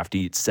Ailish would have to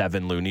eat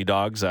 7 loony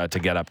dogs to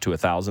get up to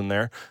 1,000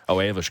 there. Oh,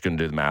 Ailish couldn't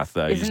do the math.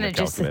 Isn't it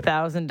just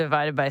 1,000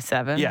 divided by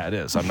 7? Yeah, it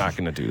is. I'm not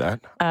going to do that.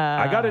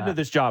 I got into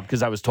this job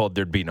because I was told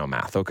there'd be no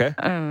math, okay?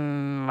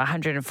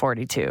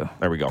 142.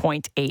 There we go.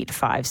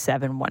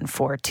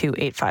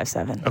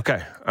 0.857142857.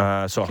 Okay.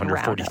 So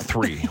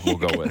 143 we'll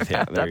go with.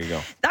 Yeah, there you go.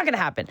 Not going to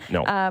happen.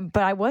 No.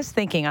 But I was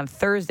thinking on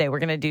Thursday, we're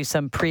going to do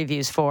some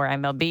previews for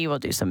MLB. We'll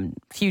do some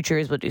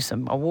futures. We'll do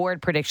some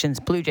award predictions,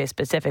 Blue Jay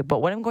specific.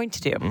 But what I'm going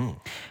to do, I'm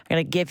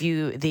going to give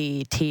you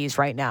the tease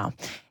right now,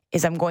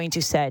 is I'm going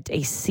to set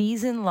a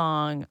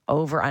season-long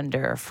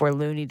over-under for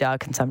Looney Dog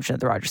consumption at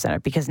the Rogers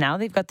Center, because now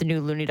they've got the new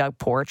Looney Dog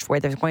porch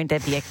where there's going to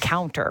be a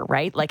counter,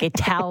 right? Like a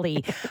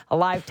tally, a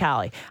live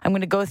tally. I'm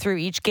going to go through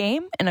each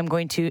game, and I'm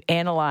going to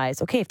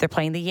analyze, okay, if they're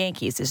playing the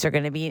Yankees, is there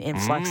going to be an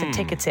influx in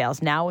ticket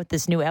sales? Now with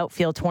this new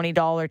outfield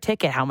 $20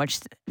 ticket, how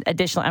much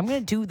additional? I'm going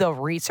to do the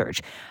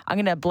research. I'm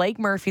going to Blake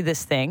Murphy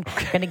this thing.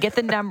 I'm going to get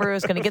the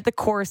numbers, going to get the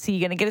Corsi,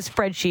 going to get a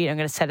spreadsheet. I'm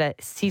going to set a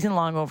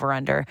season-long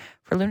over-under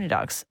for Looney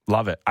Dogs.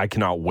 Love it. I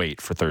cannot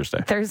wait for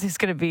Thursday. Thursday's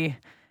going to be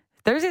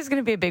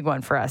a big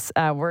one for us.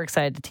 We're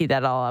excited to tee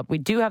that all up. We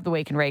do have the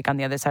Wake and Rake on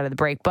the other side of the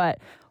break, but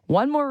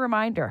one more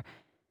reminder.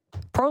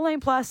 Pro Lane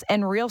Plus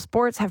and Real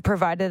Sports have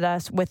provided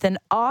us with an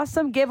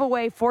awesome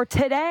giveaway for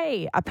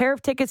today. A pair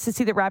of tickets to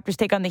see the Raptors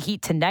take on the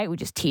Heat tonight. We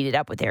just teed it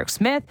up with Eric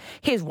Smith,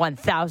 his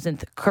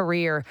 1,000th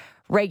career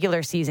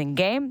regular season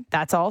game.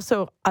 That's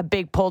also a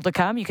big pull to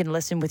come. You can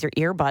listen with your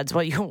earbuds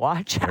while you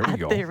watch at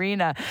the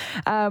arena.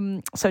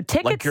 So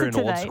tickets like you're an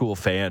tonight, old school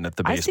fan at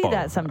the baseball. I see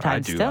that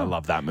sometimes. I do. Still. I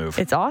love that move.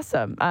 It's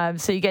awesome.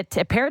 So you get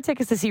a pair of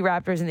tickets to see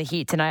Raptors in the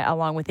Heat tonight,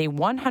 along with a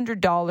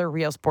 $100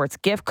 Real Sports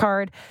gift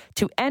card.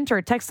 To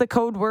enter, text the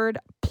code word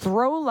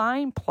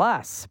PROLINE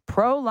Plus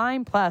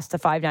to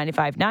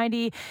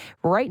 59590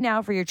 right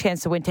now for your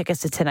chance to win tickets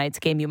to tonight's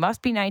game. You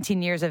must be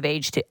 19 years of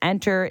age to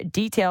enter.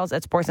 Details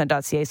at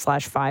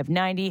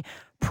sportsnet.ca/590.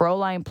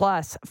 ProLine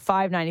Plus,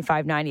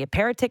 $595.90. A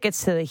pair of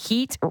tickets to the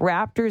Heat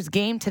Raptors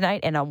game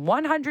tonight and a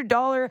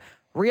 $100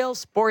 Real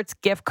Sports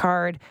gift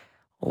card.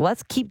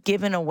 Let's keep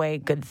giving away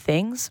good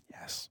things.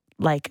 Yes.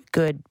 Like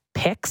good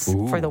picks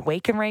for the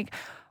Wake and Rake.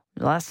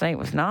 Last night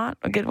was not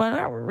a good one.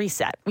 We're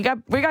reset. We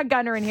got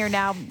Gunner in here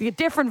now. We get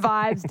different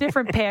vibes,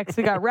 different picks.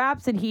 We got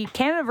Raps and Heat.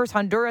 Canada versus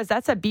Honduras.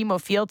 That's at BMO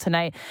Field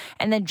tonight.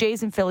 And then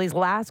Jays and Phillies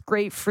last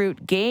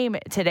grapefruit game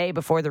today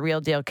before the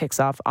real deal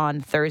kicks off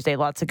on Thursday.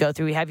 Lots to go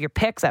through. We have your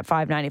picks at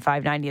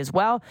 $595.90 as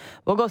well.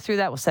 We'll go through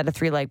that. We'll set a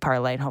 3-leg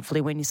parlay and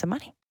hopefully win you some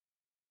money.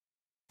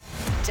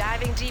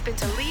 Diving deep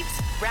into Leafs,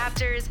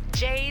 Raptors,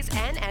 Jays,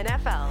 and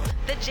NFL.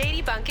 The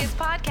JD Bunkis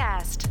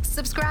Podcast.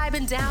 Subscribe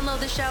and download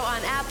the show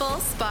on Apple,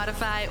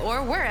 Spotify,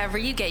 or wherever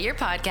you get your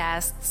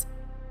podcasts.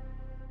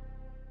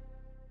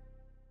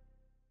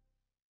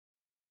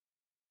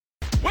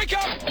 Wake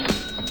up!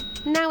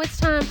 Now it's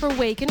time for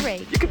Wake and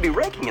Rake You could be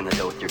raking in the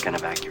dough with your kind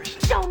of accuracy.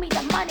 Show me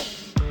the money.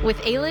 with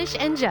Ailish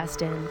and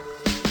Justin.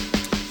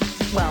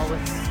 Well,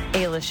 with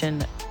Ailish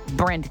and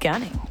Brent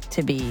Gunning,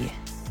 to be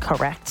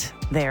correct,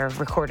 their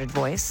recorded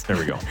voice. There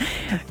we go.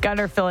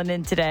 Gunner filling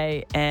in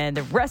today and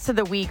the rest of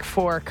the week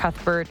for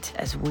Cuthbert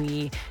as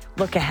we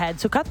look ahead.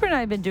 So Cuthbert and I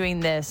have been doing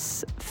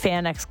this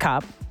FanX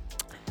Cup.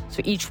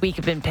 So each week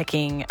I've been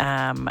picking,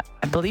 I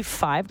believe,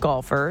 5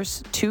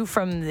 golfers, 2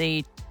 from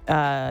the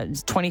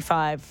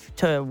 25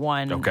 to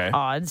 1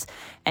 odds,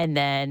 and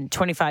then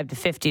 25 to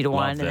 50 to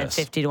 1, and then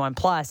 50 to 1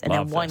 plus, and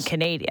then 1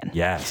 Canadian.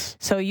 Yes.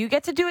 So you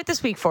get to do it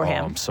this week for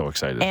him. I'm so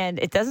excited. And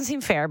it doesn't seem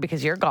fair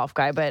because you're a golf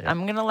guy, but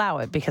I'm going to allow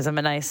it because I'm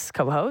a nice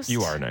co-host.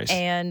 You are nice.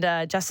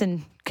 And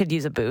Justin could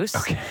use a boost.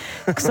 Okay.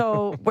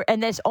 So,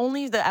 and there's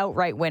only the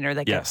outright winner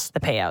that gets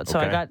the payout. So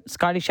I got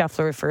Scotty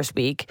Scheffler first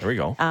week. There we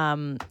go.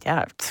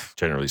 Yeah.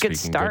 Generally good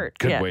speaking, start.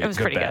 Good yeah, way, it was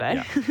good pretty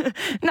bet, good.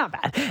 Eh? Not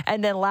bad.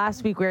 And then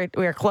last week we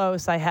were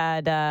close. I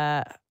had,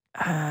 I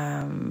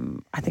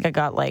think I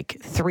got like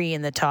 3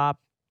 in the top,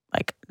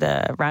 like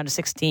the round of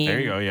 16. There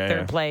you go. Yeah,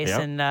 third place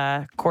in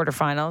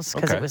quarterfinals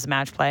because it was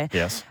match play.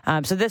 Yes.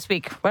 So this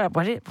week,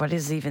 what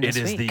is even this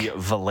week? It is the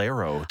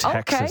Valero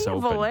Texas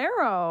Open.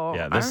 Valero.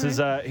 Yeah, this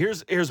is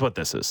here's what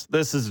this is.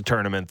 This is a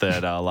tournament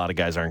that a lot of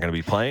guys aren't going to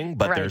be playing,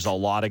 but there's a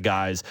lot of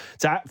guys.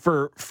 It's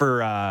for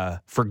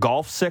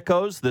golf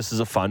sickos. This is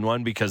a fun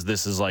one because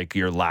this is like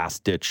your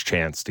last ditch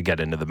chance to get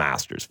into the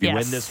Masters. If you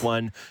win this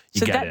one,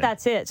 you get in.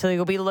 That's it. So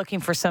you'll be looking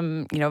for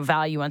some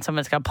value on someone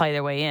that's got to play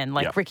their way in.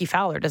 Like Ricky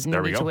Fowler doesn't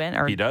need to win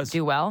or he does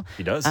do well.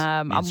 He does.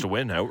 Needs to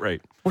win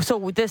outright.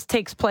 So this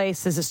takes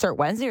place, does it start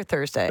Wednesday or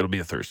Thursday? It'll be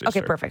a Thursday. Okay,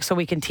 start. perfect. So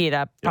we can tee it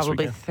up Yes, we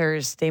probably can.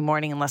 Thursday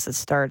morning unless it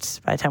starts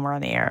by the time we're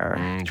on the air.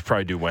 You should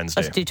probably do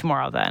Wednesday. Let's do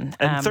tomorrow then.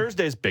 And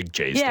Thursday's Big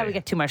J's Yeah, Day. we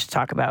get too much to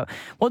talk about.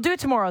 We'll do it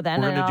tomorrow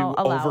then. We're going to do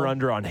I'll allow-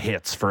 over-under on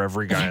hits for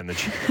every guy in the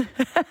team.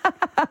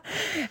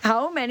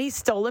 How many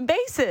stolen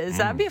bases?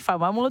 That'd be a fun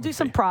one. We'll do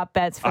some prop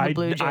bets for the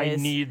Blue Jays. I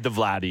need the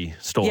Vladdy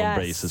stolen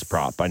bases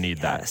prop. I need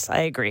that. Yes, I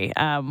agree.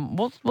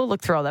 We'll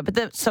look through all that.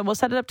 But so we'll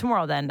set it up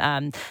tomorrow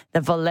then.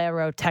 The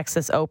Valero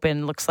Texas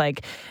Open looks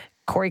like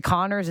Corey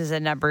Connors is a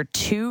number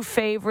 2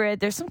 favorite.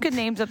 There's some good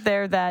names up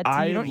there that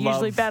you don't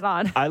usually bet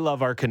on. I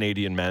love our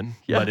Canadian men,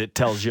 but it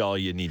tells you all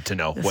you need to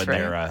know when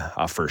they're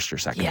a first or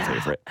second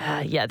favorite.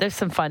 There's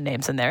some fun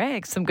names in there.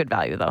 Hey, some good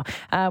value, though.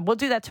 We'll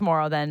do that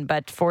tomorrow then.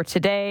 But for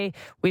today,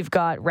 we've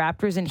got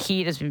Raptors and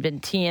Heat as we've been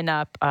teeing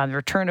up. The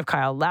return of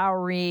Kyle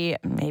Lowry,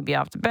 maybe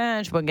off the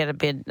bench. We'll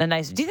get a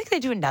nice... Do you think they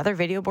do another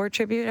video board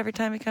tribute every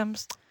time he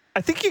comes? I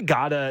think you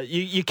gotta,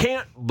 you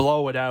can't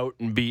blow it out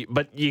and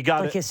but you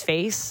gotta. Like his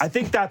face? I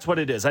think that's what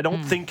it is. I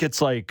don't think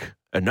it's like,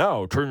 and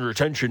now turn your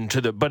attention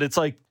to but it's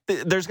like,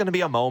 there's going to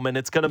be a moment.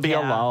 It's going to be a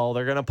lull.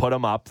 They're going to put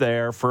him up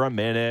there for a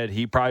minute.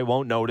 He probably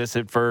won't notice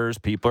it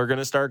first. People are going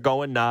to start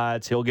going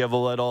nuts. He'll give a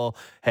little,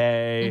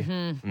 hey,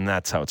 and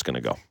that's how it's going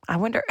to go. I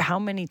wonder how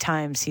many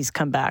times he's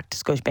come back to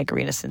Scotiabank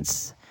Arena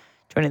since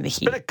joining the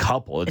Heat. It's been a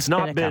couple. It's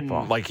not been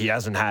like he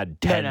hasn't had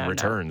 10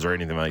 returns or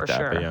anything like that.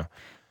 Sure. But yeah.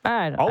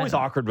 Always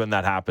awkward when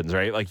that happens,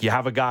 right? Like you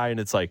have a guy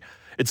and it's like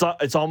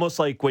it's almost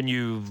like when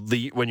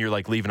you're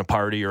like leaving a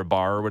party or a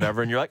bar or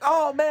whatever, and you're like,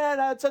 oh man,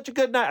 I had such a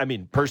good night. I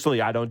mean,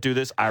 personally, I don't do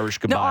this Irish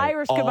goodbye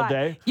all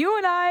day. You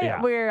and I,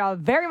 we're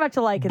very much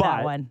alike in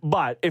that one.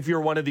 But if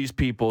you're one of these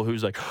people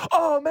who's like,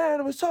 oh man,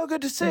 it was so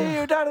good to see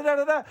you, da da da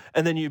da da,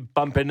 and then you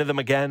bump into them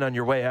again on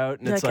your way out,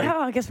 and it's like,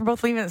 oh, I guess we're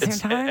both leaving at the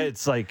same time.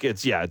 It's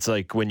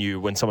like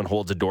when someone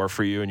holds a door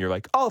for you, and you're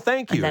like, oh,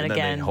 thank you, and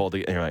then they hold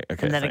it, and you're like,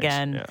 okay, and then thanks.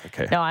 again, yeah,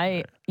 okay.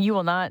 No, you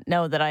will not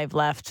know that I've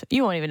left.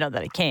 You won't even know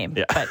that I came.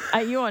 Yeah. But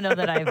you won't know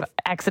that I've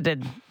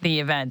exited the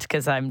event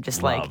because I'm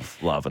just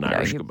love an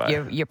Irish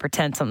goodbye. You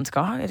pretend something's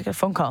going on. I just got a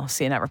phone call.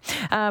 See you never.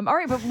 All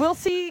right, but we'll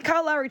see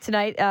Kyle Lowry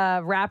tonight.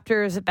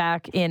 Raptors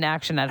back in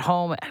action at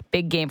home.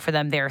 Big game for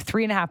them. They're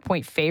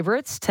 3.5-point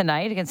favorites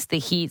tonight against the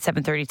Heat.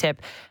 7:30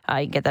 tip. You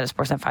can get that at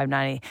Sportsnet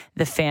 590.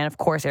 The Fan, of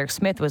course. Eric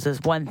Smith was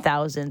his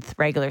 1,000th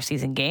regular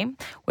season game,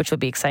 which will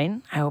be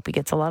exciting. I hope he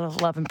gets a lot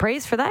of love and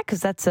praise for that because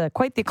that's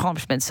quite the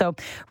accomplishment. So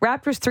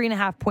Raptors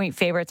 3.5-point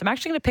favorites. I'm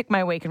actually going to pick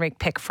my Wake and Rake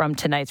pick from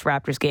tonight's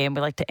Raptors game.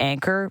 We like to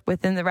anchor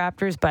within the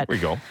Raptors, but there we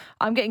go.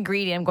 I'm getting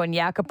greedy. I'm going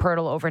Jakob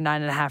Poeltl over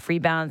 9.5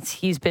 rebounds.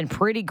 He's been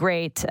pretty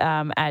great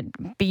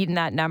at beating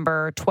that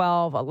number,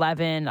 12,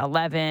 11,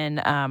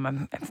 11.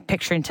 I'm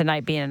picturing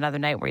tonight being another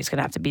night where he's going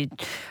to have to be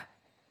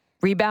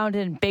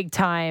rebounding big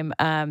time.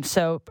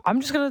 So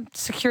I'm just going to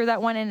secure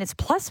that one, and it's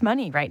plus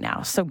money right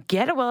now. So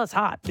get it while it's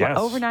hot. Yes.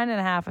 Over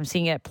 9.5. I'm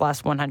seeing it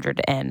plus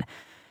 100, and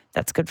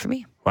that's good for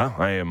me. Wow,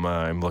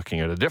 I'm looking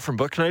at a different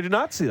book, and I did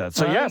not see that.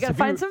 So, yes. You got to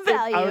find some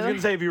value. I was going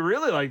to say, if you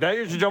really like that,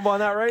 you should jump on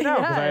that right now,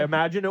 because I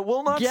imagine it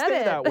will not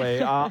stay that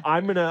way.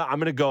 I'm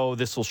gonna go,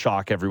 this will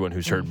shock everyone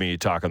who's heard me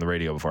talk on the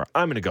radio before.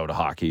 I'm going to go to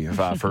hockey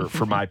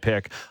for my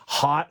pick.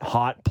 Hot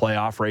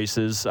playoff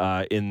races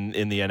in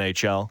the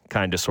NHL,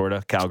 kind of, sort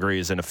of. Calgary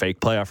is in a fake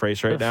playoff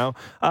race right now.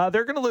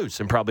 They're going to lose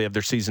and probably have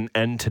their season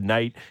end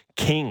tonight.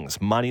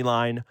 Kings, money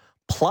line,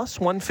 plus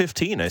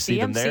 115. I see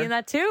them there. I'm seeing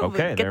that too.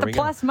 Okay, get the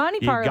plus money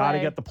parlay. You got to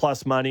get the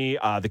plus money.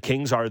 The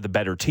Kings are the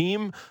better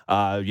team.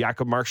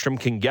 Jakob Markstrom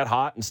can get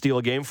hot and steal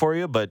a game for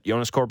you, but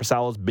Jonas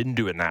Korpisalo's been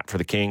doing that for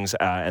the Kings,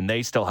 and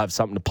they still have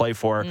something to play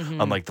for,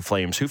 unlike the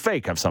Flames, who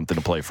fake have something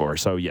to play for.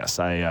 So, yes,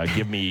 I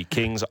give me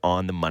Kings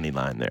on the money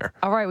line there.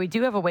 All right, we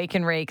do have a Wake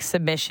and Rake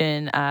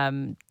submission.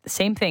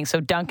 Same thing.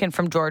 So Duncan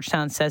from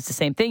Georgetown says the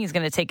same thing. He's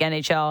going to take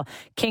NHL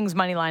Kings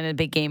money line in a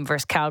big game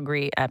versus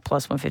Calgary at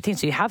plus 115.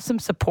 So you have some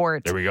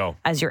support. There we go.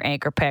 As your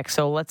anchor pick.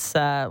 So let's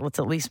at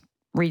least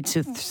read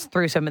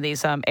through some of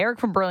these. Eric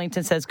from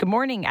Burlington says, good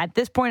morning. At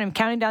this point, I'm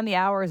counting down the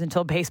hours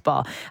until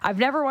baseball. I've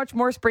never watched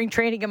more spring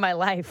training in my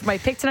life. My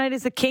pick tonight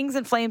is the Kings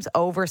and Flames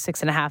over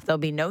 6.5. There'll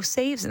be no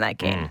saves in that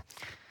game.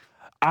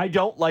 I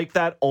don't like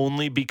that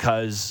only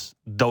because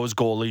those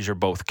goalies are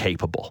both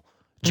capable.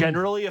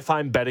 Generally, if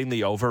I'm betting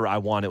the over, I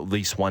want at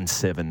least one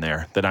sieve in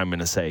there that I'm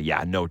going to say,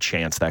 yeah, no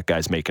chance that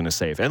guy's making a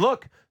save. And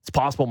look, it's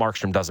possible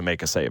Markstrom doesn't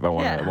make a save. I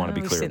want to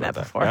be clear about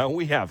that.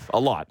 We have a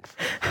lot.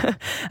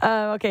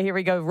 Okay, here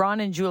we go. Ron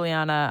and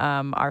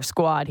Juliana, our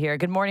squad here.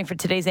 Good morning. For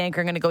today's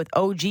anchor, I'm going to go with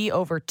OG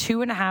over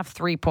 2.5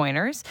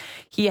 3-pointers.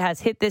 He has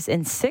hit this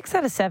in 6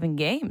 out of 7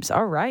 games.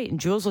 All right. And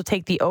Jules will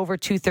take the over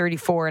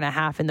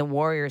 234.5 in the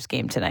Warriors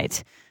game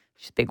tonight.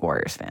 She's a big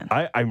Warriors fan.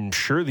 I'm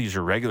sure these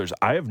are regulars.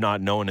 I have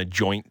not known a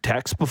joint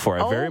text before.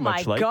 I very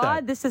much like that. Oh, my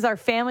God. This is our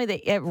family.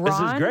 Ron, this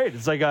is great.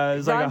 It's like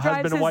a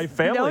husband and wife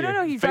family.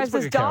 No. He drives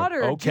his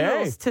daughter,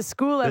 Jules, to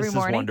school every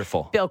morning. This is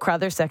wonderful. Bill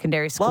Crothers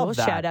Secondary School. Love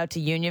that. Shout out to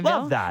Unionville.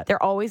 Love that.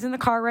 They're always in the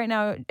car right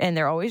now, and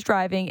they're always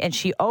driving, and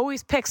she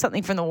always picks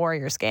something from the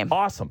Warriors game.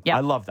 Awesome. Yeah. I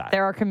love that.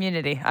 They're our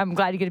community. I'm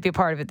glad you get to be a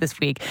part of it this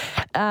week.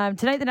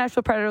 Tonight, the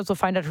Nashville Predators will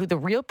find out who the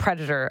real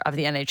predator of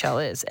the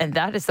NHL is, and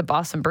that is the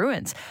Boston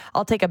Bruins.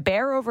 I'll take a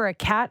bear over a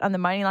cat on the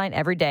money line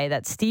every day.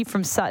 That's Steve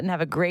from Sutton. Have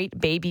a great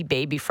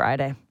baby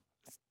Friday.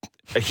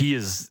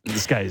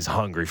 This guy is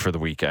hungry for the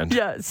weekend.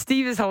 Yeah,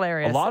 Steve is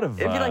hilarious. It'd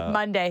be like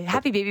Monday.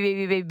 Happy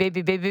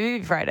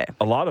baby Friday.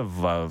 A lot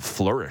of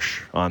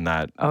flourish on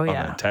that. Oh, yeah. On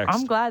that text.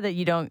 I'm glad that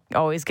you don't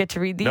always get to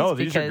read these. No,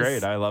 these are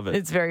great. I love it.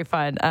 It's very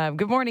fun.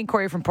 Good morning,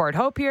 Corey from Port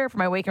Hope here for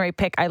my Wake and Rake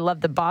pick. I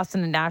love the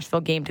Boston and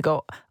Nashville game to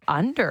go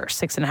under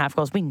 6.5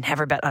 goals. We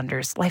never bet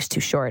unders. Life's too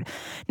short.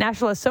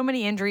 Nashville has so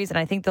many injuries, and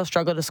I think they'll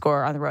struggle to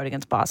score on the road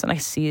against Boston. I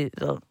see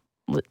the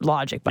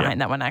logic behind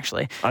that one,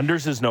 actually.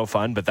 Unders is no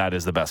fun, but that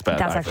is the best bet.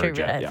 That's actually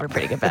a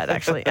pretty good bet,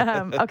 actually.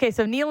 Okay,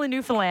 so Neil in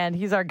Newfoundland,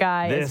 he's our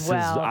guy as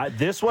well.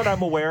 This one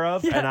I'm aware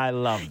of, and I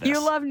love this. You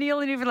love Neil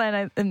in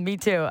Newfoundland, and me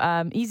too.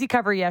 Easy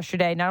cover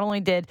yesterday. Not only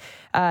did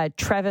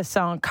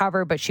Trevisan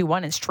cover, but she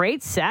won in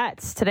straight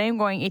sets. Today I'm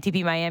going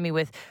ATP Miami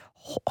with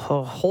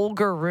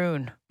Holger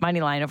Rune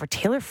money line over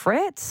Taylor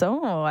Fritz.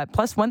 Oh, at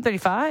plus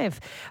 135.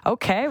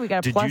 Okay, we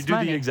got a plus money. Did you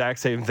do the exact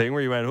same thing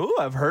where you went, "Ooh,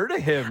 I've heard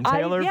of him,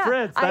 Taylor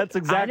Fritz"? That's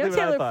exactly what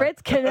I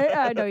thought. Taylor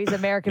Fritz. No, he's an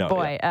American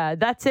boy. Yeah.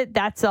 That's it.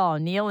 That's all.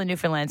 Neil in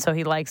Newfoundland, so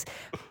he likes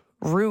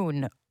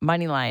Rune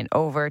money line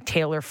over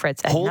Taylor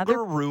Fritz.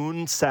 Holger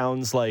Rune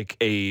sounds like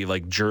a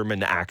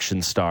German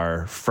action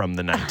star from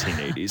the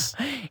 1980s.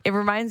 It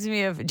reminds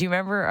me of, do you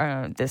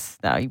remember this?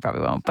 No, you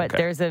probably won't, but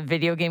there's a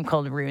video game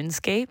called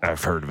RuneScape.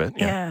 I've heard of it.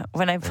 Yeah.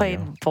 When I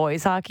played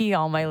boys hockey,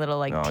 all my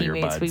little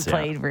teammates, we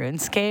played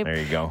RuneScape. There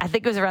you go. I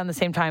think it was around the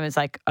same time as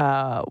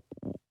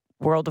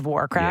World of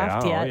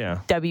Warcraft.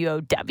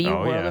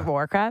 WOW, World of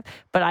Warcraft.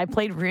 But I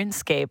played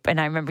RuneScape, and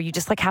I remember you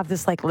just have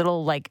this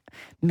little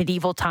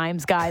medieval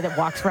times guy that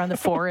walks around the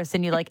forest,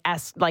 and you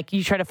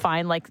you try to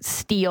find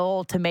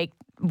steel to make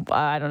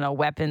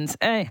weapons.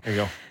 There you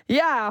go.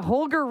 Yeah,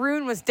 Holger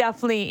Rune was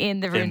definitely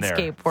in the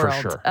RuneScape world.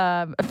 For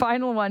sure.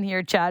 Final one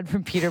here, Chad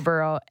from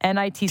Peterborough.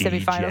 NIT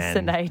semifinals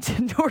tonight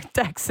in North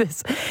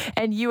Texas.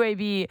 And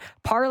UAB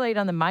parlayed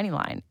on the money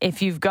line.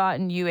 If you've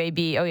gotten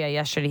UAB,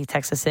 yesterday he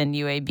texted us in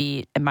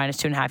UAB at minus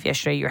 2.5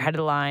 yesterday. You're ahead of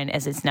the line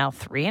as it's now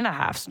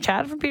 3.5. So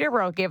Chad from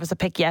Peterborough gave us a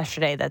pick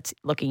yesterday that's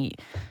look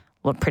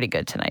pretty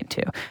good tonight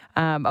too.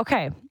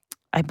 Okay.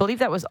 I believe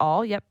that was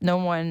all. Yep. No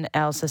one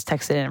else has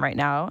texted in right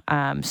now.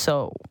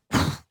 So,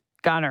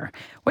 Gunner,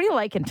 what are you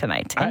liking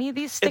tonight? Any of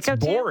these stick out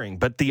to you? It's boring,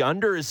 but the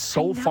under is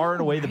so far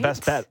and away the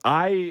best bet.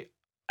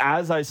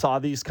 As I saw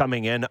these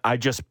coming in, I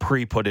just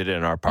pre-put it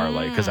in our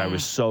parlay because I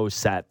was so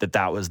set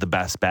that was the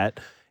best bet.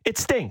 It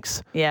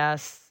stinks.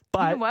 Yes.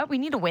 But you know what? We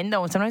need a win,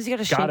 though, and sometimes you got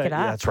to shake it up.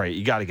 Yeah, that's right.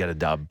 You got to get a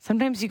dub.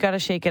 Sometimes you got to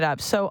shake it up.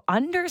 So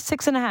under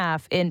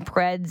 6.5 in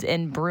Preds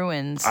and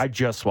Bruins. I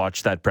just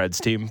watched that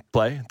Preds team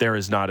play. There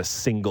is not a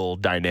single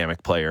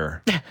dynamic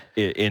player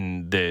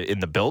in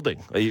the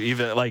building.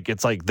 Even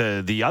it's like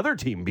the other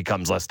team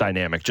becomes less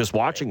dynamic just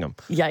watching them.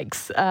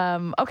 Yikes.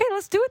 Okay,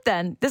 let's do it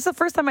then. This is the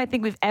first time I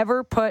think we've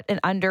ever put an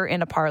under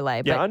in a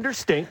parlay. Yeah, under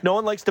stink. No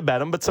one likes to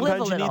bet them, but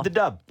sometimes you need the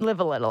dub. Live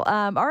a little.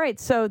 All right,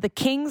 so the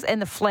Kings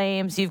and the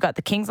Flames. You've got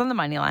the Kings on the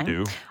money line.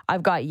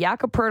 I've got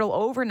Jakob Poeltl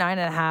over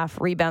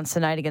 9.5 rebounds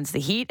tonight against the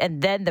Heat, and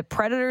then the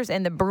Predators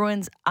and the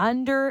Bruins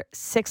under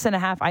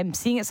 6.5. I'm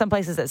seeing it some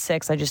places at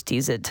 6. I just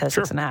tease it to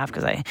 6.5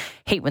 because I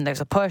hate when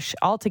there's a push.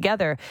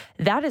 Altogether,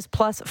 that is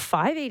plus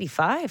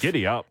 585.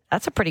 Giddy up.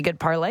 That's a pretty good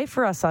parlay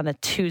for us on a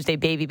Tuesday,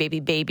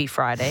 baby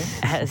Friday,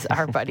 as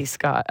our buddy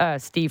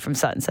Steve from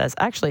Sutton says.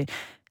 Actually,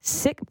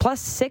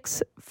 plus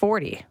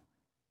 640.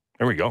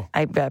 There we go.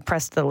 I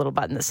pressed the little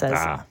button that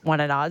says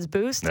want an odds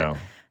boost. No.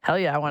 Hell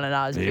yeah, I want an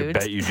odds boost. You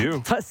bet you do.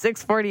 Plus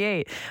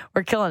 648.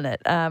 We're killing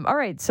it. All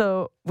right,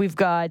 so we've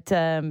got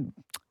the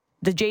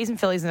Jays and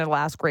Phillies in their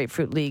last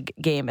Grapefruit League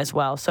game as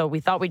well. So we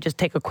thought we'd just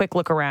take a quick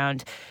look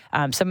around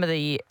some of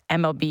the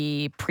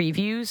MLB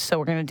previews. So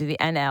we're going to do the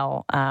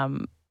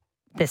NL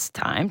this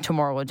time.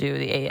 Tomorrow we'll do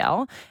the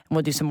AL, and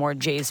we'll do some more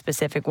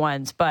Jays-specific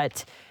ones.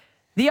 But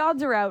the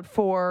odds are out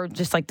for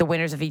just the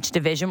winners of each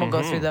division. We'll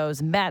go through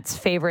those. Mets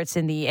favorites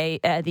in the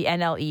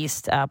NL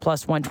East,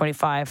 plus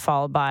 125,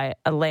 followed by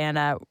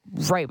Atlanta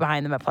right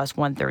behind them at plus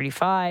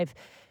 135.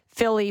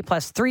 Philly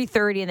plus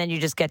 330, and then you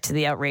just get to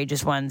the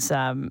outrageous ones,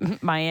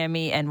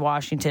 Miami and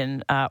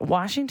Washington.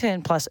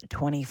 Washington plus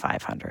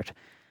 2,500.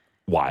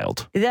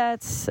 Wild.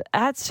 That's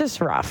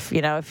just rough.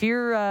 If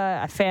you're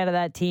a fan of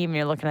that team and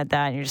you're looking at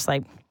that and you're just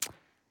like,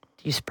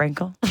 do you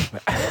sprinkle?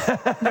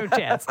 No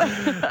chance.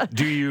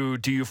 Do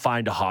you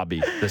find a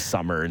hobby this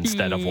summer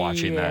instead of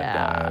watching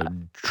that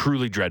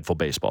truly dreadful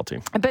baseball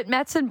team? But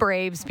Mets and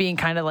Braves being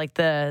kind of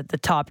the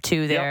top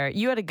two there. Yep.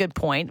 You had a good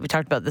point. We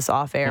talked about this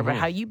off air, but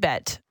how you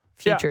bet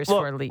futures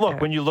for elite.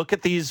 Look, when you look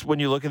at these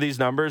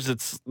numbers,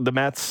 it's the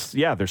Mets.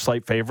 Yeah, they're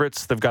slight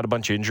favorites. They've got a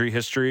bunch of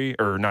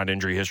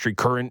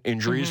current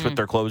injuries with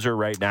their closer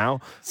right now.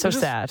 So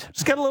sad.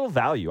 Just get a little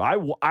value.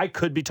 I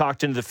could be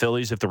talked into the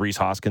Phillies if the Rhys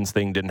Hoskins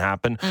thing didn't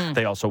happen.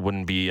 They also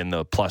wouldn't be in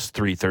the plus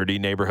 330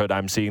 neighborhood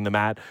I'm seeing them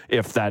at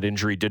if that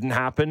injury didn't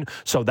happen.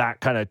 So that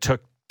kind of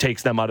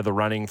takes them out of the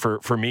running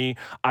for me.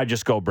 I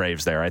just go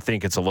Braves there. I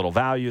think it's a little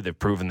value. They've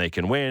proven they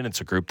can win.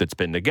 It's a group that's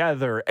been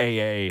together.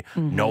 AA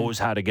knows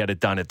how to get it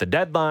done at the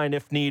deadline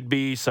if need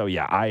be. So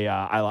yeah,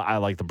 I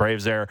like the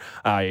Braves there.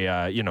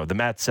 The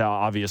Mets,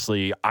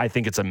 obviously, I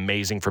think it's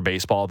amazing for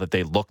baseball that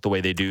they look the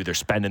way they do. They're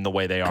spending the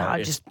way they are.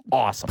 It's just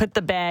awesome. Put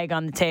the bag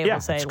on the table,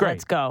 say,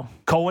 let's go.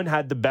 Cohen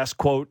had the best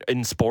quote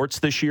in sports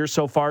this year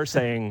so far,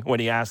 saying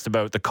when he asked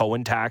about the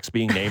Cohen tax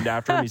being named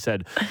after him, he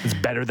said, it's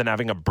better than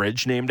having a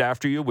bridge named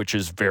after you, which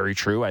is very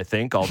true, I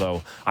think,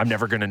 although I'm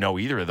never going to know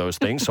either of those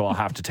things, so I'll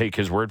have to take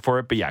his word for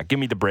it. But yeah, give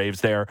me the Braves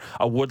there.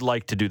 I would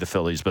like to do the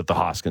Phillies, but the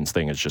Hoskins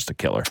thing is just a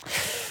killer.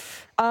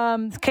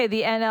 Okay,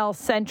 the NL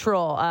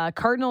Central.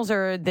 Cardinals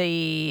are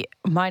the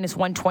minus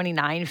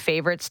 129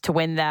 favorites to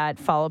win that,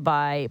 followed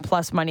by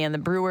plus money on the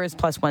Brewers,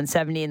 plus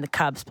 170, and the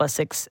Cubs, plus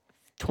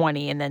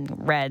 620, and then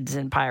Reds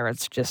and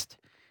Pirates just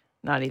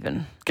not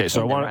even. Okay,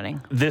 so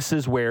this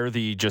is where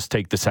the just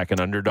take the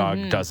second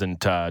underdog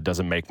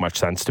doesn't make much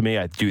sense to me.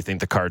 I do think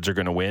the Cards are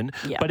going to win.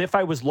 Yeah. But if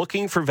I was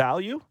looking for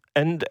value,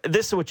 and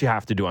this is what you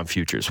have to do on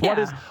futures.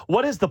 Yeah.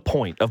 What is the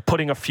point of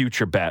putting a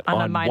future bet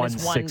on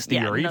 160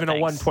 or even a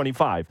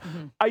 125?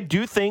 I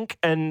do think,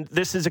 and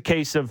this is a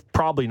case of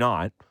probably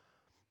not,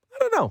 I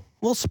don't know.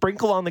 A little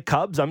sprinkle on the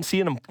Cubs. I'm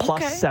seeing them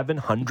plus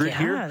 700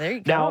 here. Yeah, there you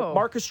go. Now,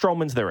 Marcus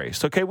Stroman's their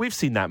ace. Okay, we've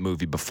seen that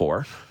movie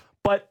before.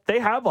 But they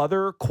have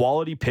other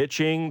quality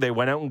pitching. They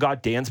went out and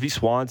got Dansby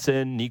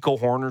Swanson. Nico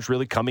Horner's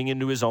really coming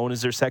into his own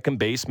as their second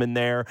baseman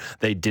there.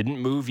 They didn't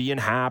move Ian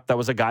Happ. That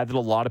was a guy that a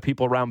lot of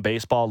people around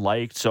baseball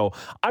liked. So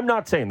I'm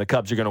not saying the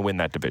Cubs are going to win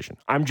that division.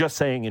 I'm just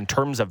saying in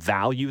terms of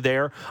value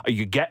there,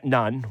 you get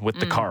none with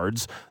the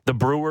Cards. The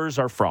Brewers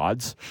are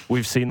frauds.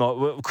 We've seen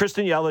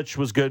Christian Yelich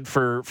was good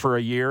for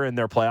a year in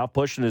their playoff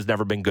push and has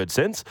never been good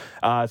since.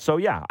 So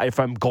yeah, if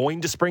I'm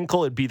going to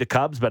sprinkle, it'd be the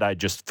Cubs. But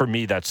for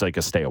me, that's like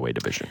a stay away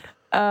division.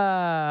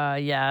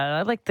 Yeah,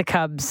 I like the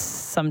Cubs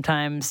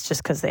sometimes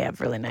just because they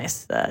have really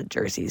nice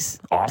jerseys.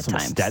 Awesome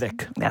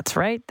aesthetic. That's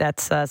right.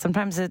 That's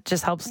sometimes it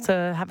just helps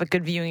to have a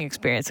good viewing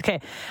experience.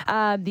 Okay,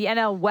 the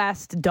NL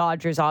West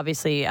Dodgers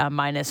obviously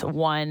minus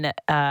one.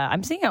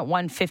 I'm seeing at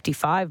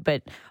 155,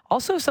 but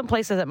also some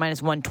places at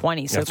minus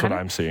 120. So that's what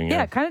I'm seeing.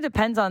 Yeah, it kind of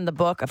depends on the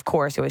book. Of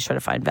course, you always try to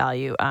find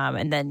value.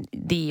 And then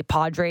the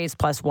Padres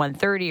plus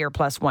 130 or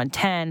plus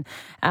 110.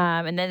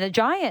 And then the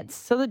Giants.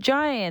 So the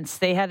Giants,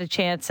 they had a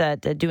chance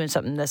at doing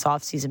something this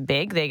offseason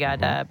big. They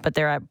got, but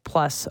they're at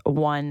plus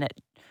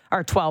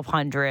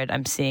 1,200.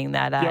 I'm seeing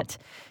that at. Yep.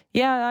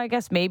 Yeah, I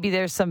guess maybe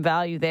there's some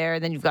value there.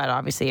 Then you've got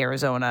obviously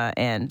Arizona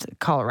and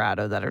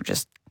Colorado that are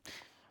just,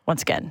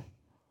 once again,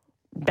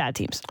 bad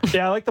teams.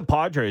 Yeah, I like the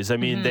Padres. I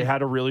mean, they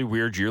had a really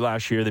weird year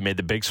last year. They made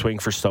the big swing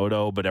for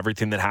Soto, but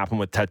everything that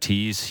happened with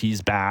Tatis,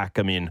 he's back.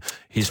 I mean,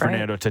 he's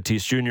Fernando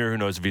Tatis Jr. Who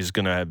knows if he's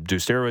going to do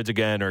steroids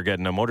again or get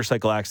in a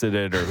motorcycle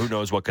accident or who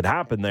knows what could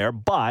happen there.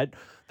 But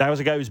that was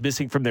a guy who's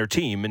missing from their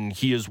team, and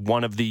he is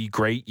one of the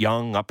great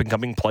young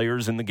up-and-coming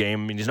players in the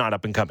game. I mean, he's not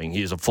up-and-coming.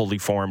 He is a fully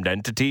formed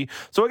entity.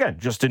 So, again,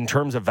 just in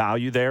terms of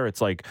value there,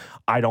 it's like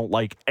I don't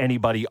like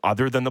anybody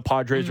other than the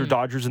Padres or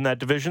Dodgers in that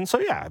division. So,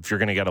 yeah, if you're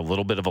going to get a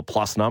little bit of a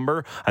plus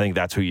number, I think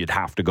that's who you'd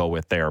have to go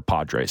with there,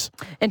 Padres.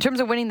 In terms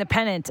of winning the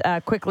pennant,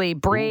 quickly,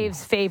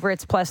 Braves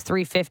favorites plus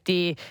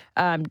 350.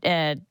 I'm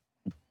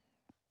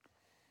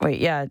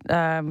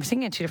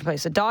seeing it in two different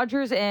places.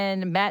 Dodgers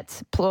and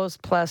Mets plus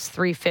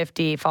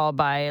 350, followed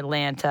by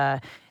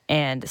Atlanta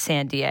and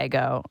San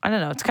Diego. I don't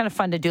know. It's kind of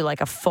fun to do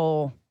like a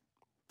full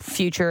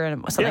future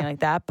and something like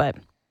that, but.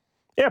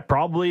 Yeah,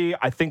 probably.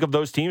 I think of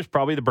those teams,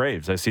 probably the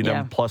Braves. I see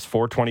them plus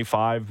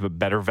 425,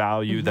 better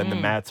value than the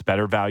Mets,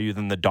 better value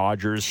than the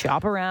Dodgers.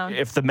 Shop around.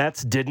 If the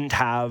Mets didn't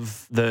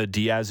have the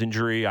Diaz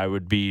injury, I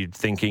would be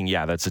thinking,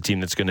 that's a team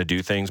that's going to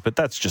do things. But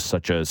that's just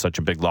such a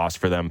bbig loss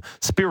for them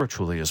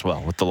spiritually as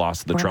well with the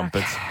loss of the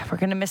Trumpets. We're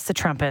going to miss the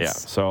Trumpets. Yeah,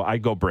 so I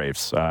go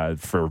Braves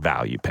for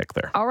value pick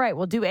there. All right,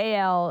 we'll do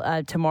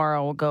AL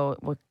tomorrow.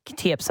 We'll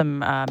tee up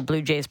some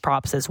Blue Jays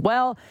props as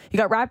well. You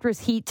got Raptors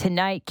Heat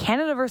tonight,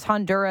 Canada versus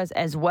Honduras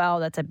as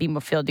well. That's at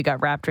BMO Field. You got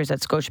Raptors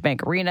at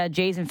Scotiabank Arena,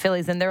 Jays and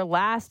Phillies in their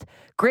last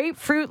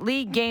Grapefruit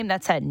League game.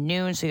 That's at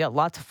noon, so you got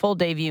lots of full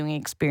day viewing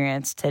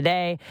experience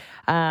today.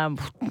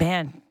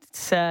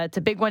 It's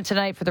a big one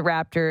tonight for the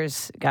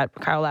Raptors. Got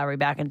Kyle Lowry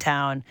back in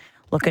town.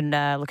 Looking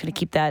to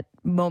keep that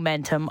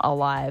momentum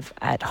alive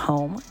at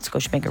home at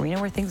Scotiabank Arena,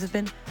 where things have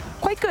been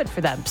quite good for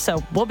them. So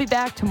we'll be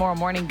back tomorrow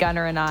morning,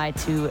 Gunnar and I,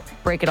 to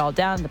break it all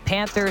down. The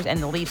Panthers and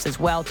the Leafs as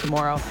well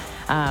tomorrow.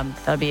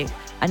 That'll be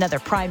another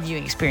prime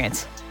viewing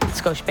experience at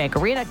Scotiabank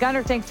Arena.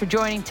 Gunnar, thanks for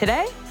joining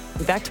today. We'll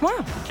be back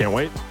tomorrow. Can't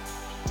wait.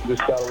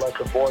 Just gotta let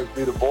the boys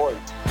be the boys.